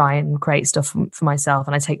really try and create stuff for myself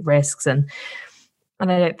and I take risks. And I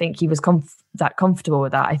don't think he was that comfortable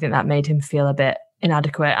with that. I think that made him feel a bit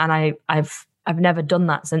inadequate. And I've never done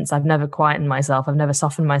that since. I've never quietened myself. I've never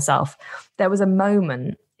softened myself. There was a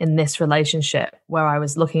moment in this relationship where I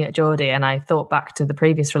was looking at Geordie and I thought back to the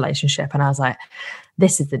previous relationship and I was like,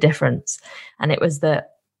 this is the difference. And it was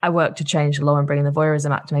that I worked to change the law and bring in the Voyeurism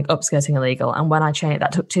Act to make upskirting illegal. And when I changed,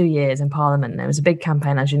 that took 2 years in Parliament. And it was a big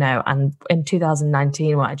campaign, as you know. And in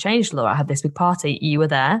 2019, when I changed the law, I had this big party. You were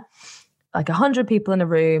there. Like 100 people in a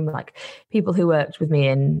room, like people who worked with me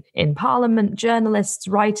in Parliament, journalists,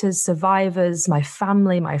 writers, survivors, my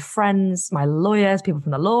family, my friends, my lawyers, people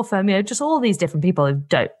from the law firm, just all these different people who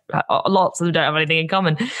lots of them don't have anything in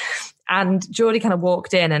common. And Geordie kind of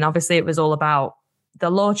walked in and obviously it was all about the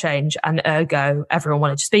law change and ergo everyone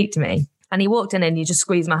wanted to speak to me. And he walked in and he just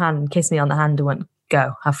squeezed my hand and kissed me on the hand and went,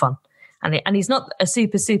 go, have fun. And he's not a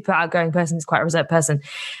super, super outgoing person. He's quite a reserved person.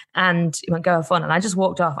 And he went, go have fun. And I just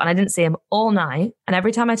walked off and I didn't see him all night. And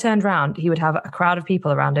every time I turned around, he would have a crowd of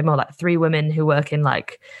people around him or like 3 women who work in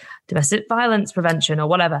like domestic violence prevention or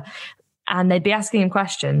whatever. And they'd be asking him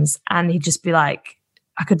questions and he'd just be like,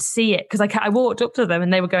 I could see it because I walked up to them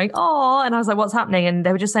and they were going, oh, and I was like, what's happening? And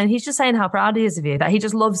they were just saying, he's just saying how proud he is of you, that he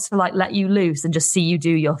just loves to like let you loose and just see you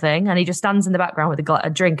do your thing. And he just stands in the background with a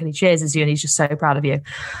drink and he cheers you and he's just so proud of you.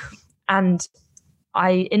 And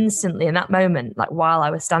I instantly, in that moment, like while I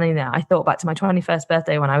was standing there, I thought back to my 21st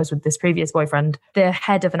birthday when I was with this previous boyfriend. The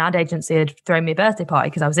head of an ad agency had thrown me a birthday party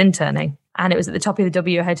because I was interning. And it was at the top of the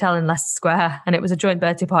W Hotel in Leicester Square. And it was a joint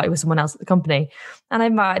birthday party with someone else at the company. And I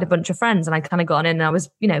invited a bunch of friends and I kind of got in and I was,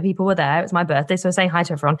 people were there. It was my birthday. So I was saying hi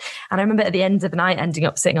to everyone. And I remember at the end of the night ending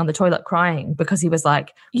up sitting on the toilet crying because he was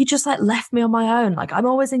like, you just like left me on my own. Like I'm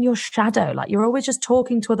always in your shadow. Like you're always just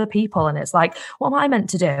talking to other people. And it's like, what am I meant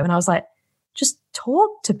to do? And I was like, just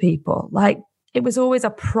talk to people. Like it was always a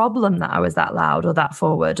problem that I was that loud or that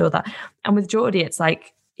forward or that. And with Geordie, it's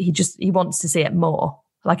like, he wants to see it more.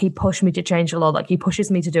 Like he pushed me to change the law. Like he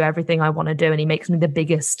pushes me to do everything I want to do. And he makes me the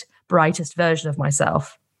biggest, brightest version of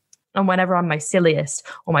myself. And whenever I'm my silliest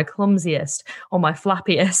or my clumsiest or my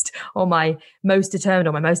flappiest or my most determined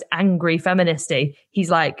or my most angry feministy,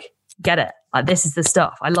 he's like, get it. Like this is the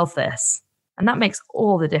stuff. I love this. And that makes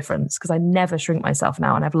all the difference because I never shrink myself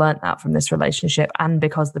now. And I've learned that from this relationship. And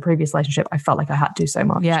because the previous relationship, I felt like I had to so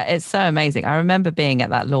much. Yeah, it's so amazing. I remember being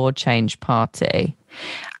at that law change party.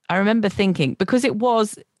 I remember thinking, because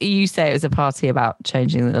you say it was a party about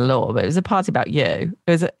changing the law, but it was a party about you.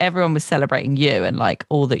 Everyone was celebrating you and like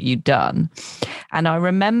all that you'd done. And I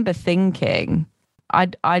remember thinking,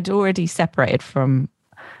 I'd already separated from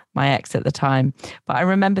my ex at the time, but I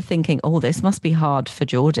remember thinking, oh, this must be hard for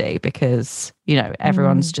Geordie because,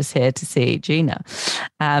 everyone's just here to see Gina.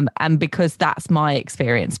 And because that's my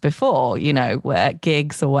experience before, where at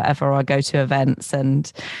gigs or whatever, I go to events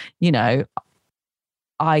and,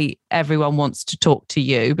 everyone wants to talk to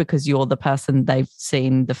you because you're the person they've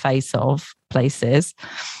seen the face of places.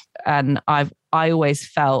 And I always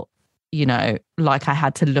felt, like I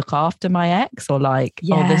had to look after my ex or like,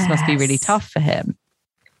 oh, this must be really tough for him.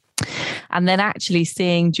 And then actually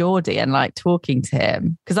seeing Geordie and like talking to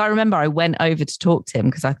him, because I remember I went over to talk to him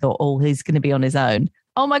because I thought, oh, he's going to be on his own.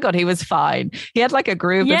 Oh my God, he was fine. He had like a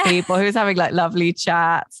group of people who was having like lovely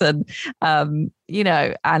chats and,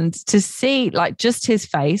 and to see like just his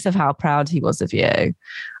face of how proud he was of you.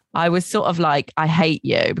 I was sort of like, I hate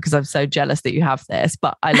you because I'm so jealous that you have this,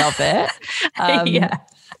 but I love it.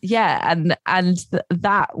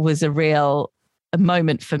 That was a real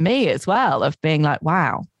moment for me as well of being like,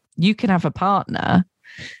 wow, you can have a partner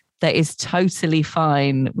that is totally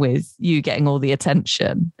fine with you getting all the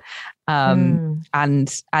attention. And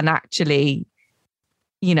actually,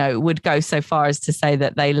 would go so far as to say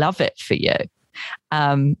that they love it for you.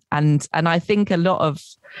 And I think a lot of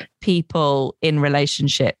people in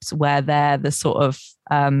relationships where they're the sort of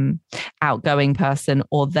outgoing person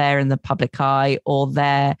or they're in the public eye or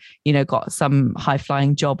they're, got some high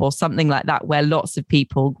flying job or something like that, where lots of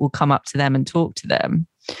people will come up to them and talk to them.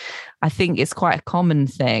 I think it's quite a common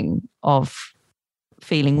thing of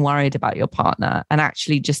feeling worried about your partner and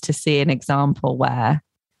actually just to see an example where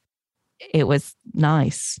it was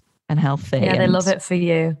nice and healthy. Yeah, they love it for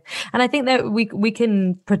you. And I think that we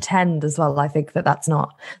can pretend as well. I think that that's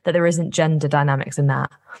not, that there isn't gender dynamics in that,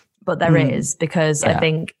 but there is, because I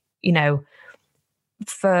think, you know,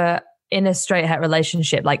 in a straight het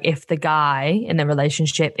relationship, like if the guy in the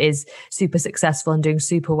relationship is super successful and doing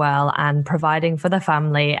super well and providing for the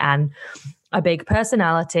family and a big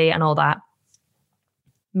personality and all that,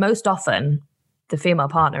 most often the female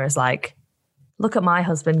partner is like, look at my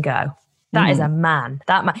husband go. That is a man.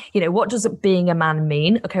 That man, you know, what does being a man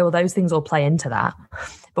mean? Okay, well, those things all play into that.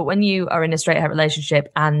 But when you are in a straight het relationship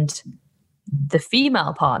and the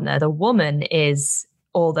female partner, the woman, is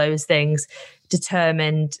all those things,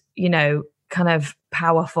 determined, you know, kind of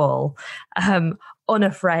powerful,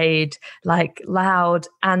 unafraid, like loud,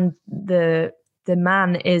 and the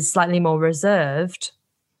man is slightly more reserved,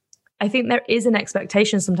 I think there is an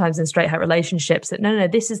expectation sometimes in straight het relationships that no,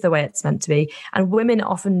 this is the way it's meant to be. And women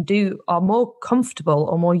often are more comfortable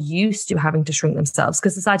or more used to having to shrink themselves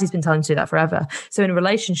because society's been telling them to do that forever. So in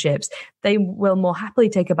relationships, they will more happily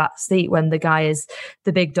take a back seat when the guy is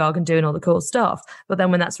the big dog and doing all the cool stuff. But then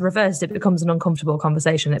when that's reversed, it becomes an uncomfortable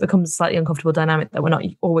conversation. It becomes a slightly uncomfortable dynamic that we're not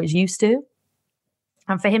always used to.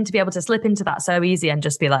 And for him to be able to slip into that so easy and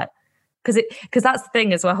just be like, because that's the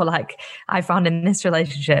thing as well, like I found in this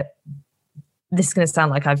relationship, this is going to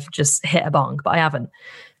sound like I've just hit a bong, but I haven't.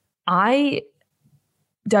 I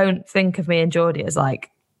don't think of me and Geordie as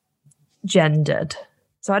like gendered.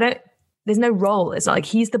 So there's no role. It's not like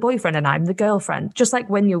he's the boyfriend and I'm the girlfriend. Just like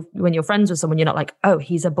when you're friends with someone, you're not like, oh,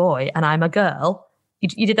 he's a boy and I'm a girl.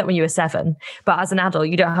 You did that when you were 7. But as an adult,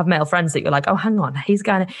 you don't have male friends that you're like, oh, hang on, he's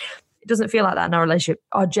going to... It doesn't feel like that in our relationship.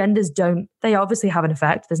 Our genders they obviously have an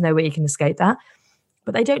effect. There's no way you can escape that.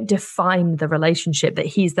 But they don't define the relationship, that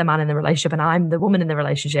he's the man in the relationship and I'm the woman in the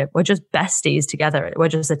relationship. We're just besties together. We're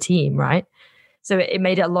just a team, right? So it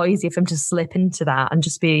made it a lot easier for him to slip into that and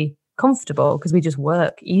just be comfortable because we just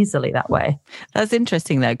work easily that way. That's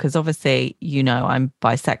interesting though, because obviously, you know, I'm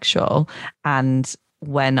bisexual, and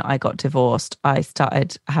when I got divorced, I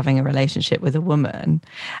started having a relationship with a woman.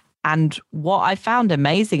 And what I found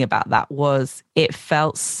amazing about that was it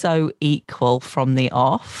felt so equal from the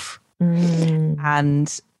off.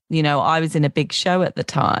 And, you know, I was in a big show at the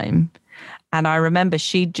time. And I remember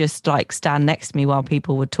she'd just like stand next to me while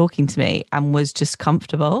people were talking to me and was just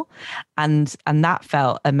comfortable. And that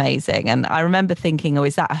felt amazing. And I remember thinking, oh,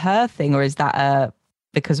 is that her thing or is that a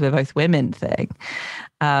because we're both women thing?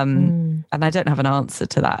 And I don't have an answer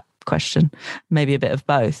to that question. Maybe a bit of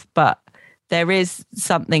both. But there is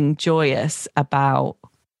something joyous about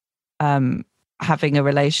having a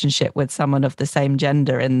relationship with someone of the same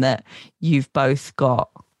gender, in that you've both got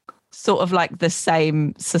sort of like the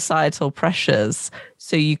same societal pressures,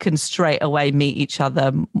 so you can straight away meet each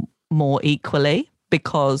other more equally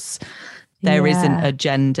because there isn't a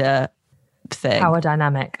gender thing. Power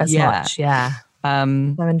dynamic as much. Yeah.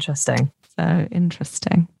 So interesting. So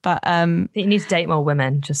interesting. But you need to date more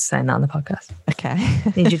women, just saying that on the podcast. Okay.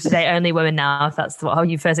 Need you to date only women now, if that's how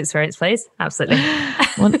you first experience, please. Absolutely.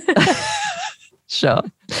 Sure.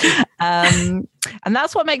 And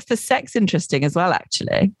that's what makes the sex interesting as well,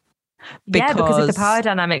 actually. Because if the power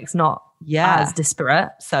dynamic's not as disparate.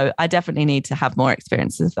 So I definitely need to have more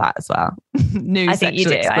experiences of that as well. I think you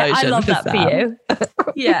do. I love that for you.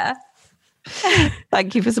 Yeah.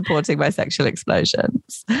 Thank you for supporting my sexual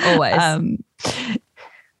explosions. Always.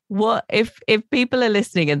 What if people are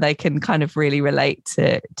listening and they can kind of really relate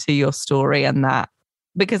to your story and that,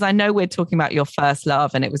 because I know we're talking about your first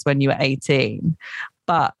love and it was when you were 18,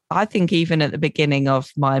 but I think even at the beginning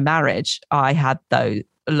of my marriage, I had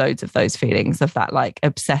loads of those feelings of that, like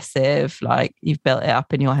obsessive, like you've built it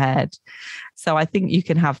up in your head. So I think you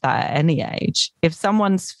can have that at any age. If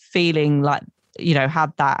someone's feeling like, you know,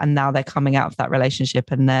 had that and now they're coming out of that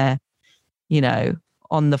relationship and they're, you know,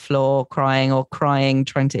 on the floor crying,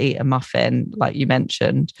 trying to eat a muffin, like you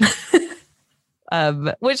mentioned,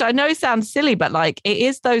 which I know sounds silly, but like it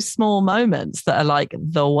is those small moments that are like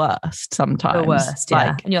the worst sometimes. The worst, yeah.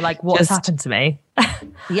 Like, and you're like, what's happened to me?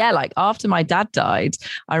 Yeah, like after my dad died,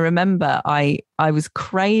 I remember I was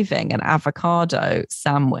craving an avocado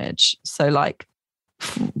sandwich. So like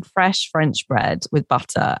fresh French bread with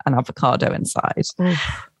butter and avocado inside.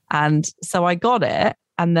 And so I got it,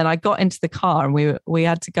 and then I got into the car and we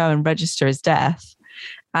had to go and register his death,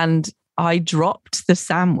 and I dropped the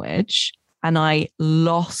sandwich and I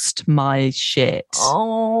lost my shit.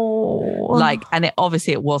 And it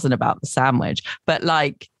obviously it wasn't about the sandwich, but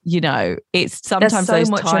like, you know, it's sometimes so those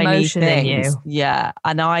much tiny emotion things. in you. Yeah.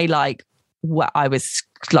 And I was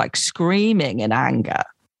like screaming in anger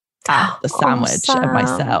at the sandwich and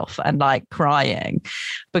myself and like crying,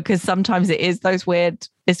 because sometimes it is those weird,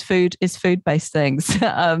 It's food-based things. It's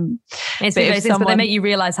food-based things, but they make you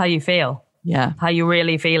realise how you feel. Yeah. How you're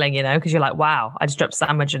really feeling, because you're like, wow, I just dropped a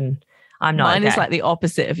sandwich and I'm not Mine okay. is like the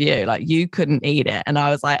opposite of you. Like, you couldn't eat it. And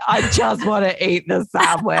I was like, I just want to eat the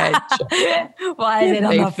sandwich. Why is it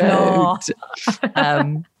on the floor?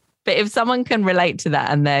 But if someone can relate to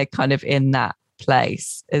that and they're kind of in that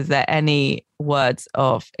place, is there any words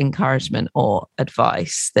of encouragement or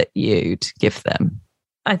advice that you'd give them?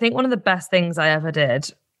 I think one of the best things I ever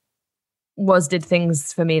did did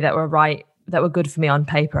things for me that were right, that were good for me on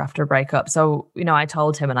paper after a breakup. So, I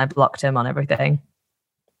told him and I blocked him on everything.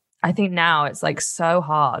 I think now it's like so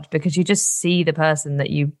hard because you just see the person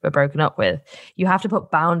that you are broken up with. You have to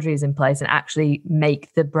put boundaries in place and actually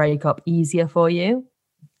make the breakup easier for you.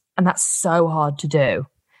 And that's so hard to do.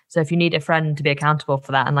 So if you need a friend to be accountable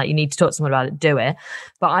for that and like you need to talk to someone about it, do it.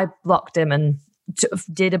 But I blocked him and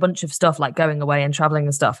did a bunch of stuff like going away and traveling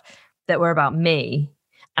and stuff that were about me.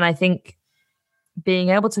 And I think being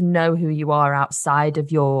able to know who you are outside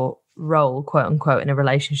of your role, quote unquote, in a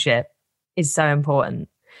relationship is so important.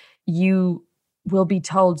 You will be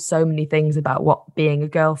told so many things about what being a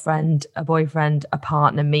girlfriend, a boyfriend, a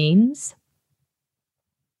partner means.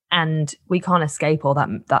 And we can't escape all that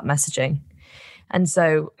messaging. And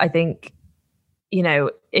so I think,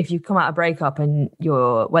 if you come out of a breakup and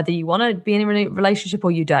whether you want to be in a relationship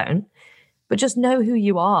or you don't, but just know who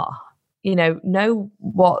you are, know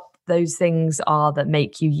what those things are that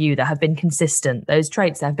make you, that have been consistent, those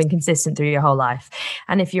traits that have been consistent through your whole life.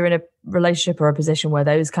 And if you're in a relationship or a position where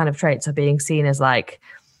those kind of traits are being seen as like,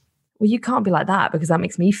 well, you can't be like that because that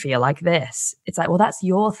makes me feel like this. It's like, well, that's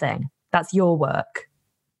your thing. That's your work.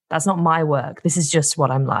 That's not my work. This is just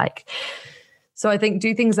what I'm like. So I think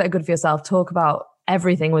do things that are good for yourself. Talk about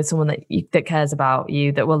everything with someone that cares about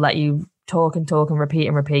you, that will let you talk and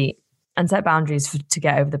repeat and set boundaries to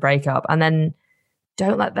get over the breakup. And then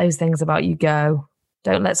don't let those things about you go.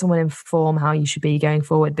 Don't let someone inform how you should be going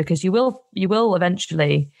forward, because you will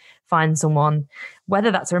eventually find someone, whether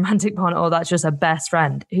that's a romantic partner or that's just a best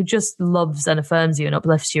friend, who just loves and affirms you and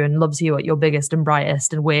uplifts you and loves you at your biggest and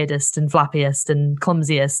brightest and weirdest and flappiest and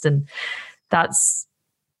clumsiest. And that's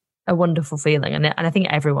a wonderful feeling. And I think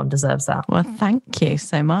everyone deserves that. Well, thank you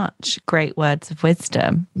so much. Great words of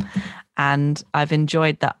wisdom. And I've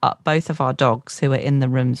enjoyed that both of our dogs who are in the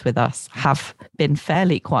rooms with us have been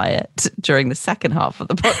fairly quiet during the second half of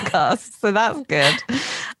the podcast. So that's good.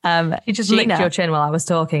 You just licked your chin while I was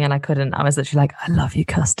talking and I couldn't. I was literally like, I love you,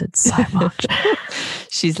 Custard, so much.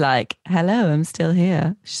 She's like, hello, I'm still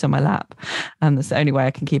here. She's on my lap. And that's the only way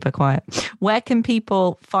I can keep her quiet. Where can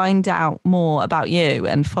people find out more about you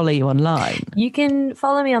and follow you online? You can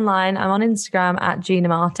follow me online. I'm on Instagram at Gina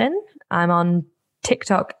Martin. I'm on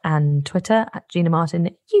TikTok and Twitter at Gina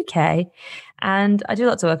Martin UK. And I do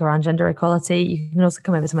lots of work around gender equality. You can also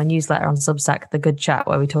come over to my newsletter on Substack, The Good Chat,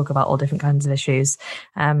 where we talk about all different kinds of issues.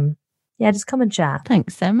 Just come and chat.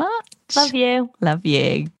 Thanks so much. Love you. Love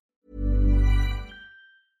you.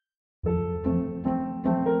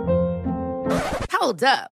 Hold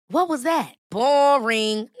up. What was that?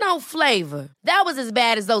 Boring. No flavor. That was as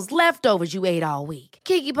bad as those leftovers you ate all week.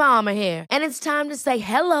 Keke Palmer here. And it's time to say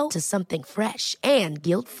hello to something fresh and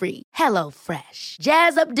guilt-free. Hello Fresh.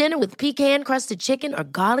 Jazz up dinner with pecan-crusted chicken or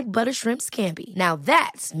garlic butter shrimp scampi. Now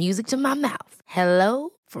that's music to my mouth. Hello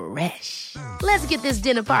Fresh. Let's get this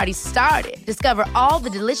dinner party started. Discover all the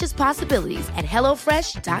delicious possibilities at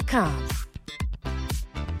HelloFresh.com.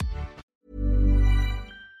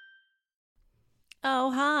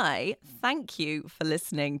 Oh, hi. Thank you for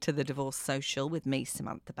listening to The Divorce Social with me,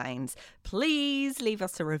 Samantha Baines. Please leave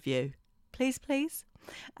us a review. Please, please.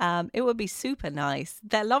 It would be super nice.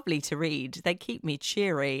 They're lovely to read. They keep me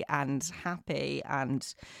cheery and happy and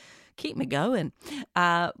keep me going.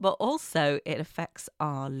 But also it affects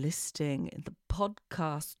our listing in the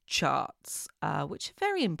podcast charts, which are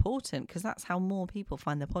very important because that's how more people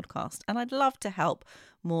find the podcast. And I'd love to help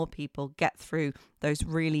more people get through those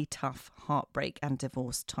really tough heartbreak and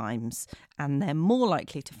divorce times. And they're more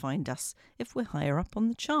likely to find us if we're higher up on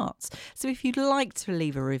the charts. So if you'd like to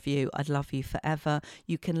leave a review, I'd love you forever.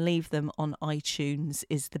 You can leave them on iTunes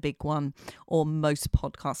is the big one, or most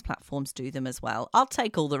podcast platforms do them as well. I'll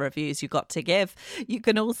take all the reviews you've got to give. You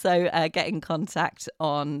can also get in contact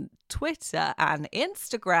on Twitter and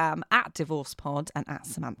Instagram at DivorcePod and at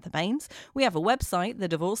Samantha Baines. We have a website,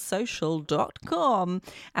 thedivorcesocial.com,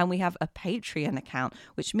 and we have a Patreon account,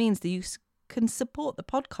 which means that you can support the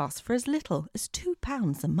podcast for as little as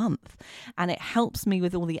 £2 a month. And it helps me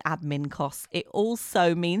with all the admin costs. It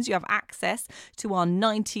also means you have access to our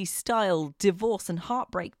 90s style divorce and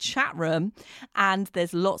heartbreak chat room. And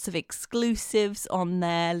there's lots of exclusives on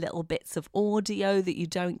there, little bits of audio that you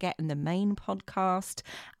don't get in the main podcast,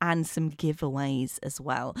 and some giveaways as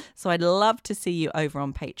well. So I'd love to see you over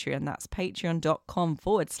on Patreon. That's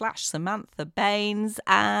patreon.com/Samantha Baines.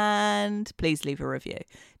 And please leave a review.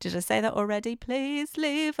 Did I say that already? Please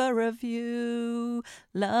leave a review.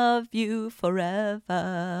 Love you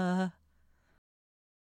forever.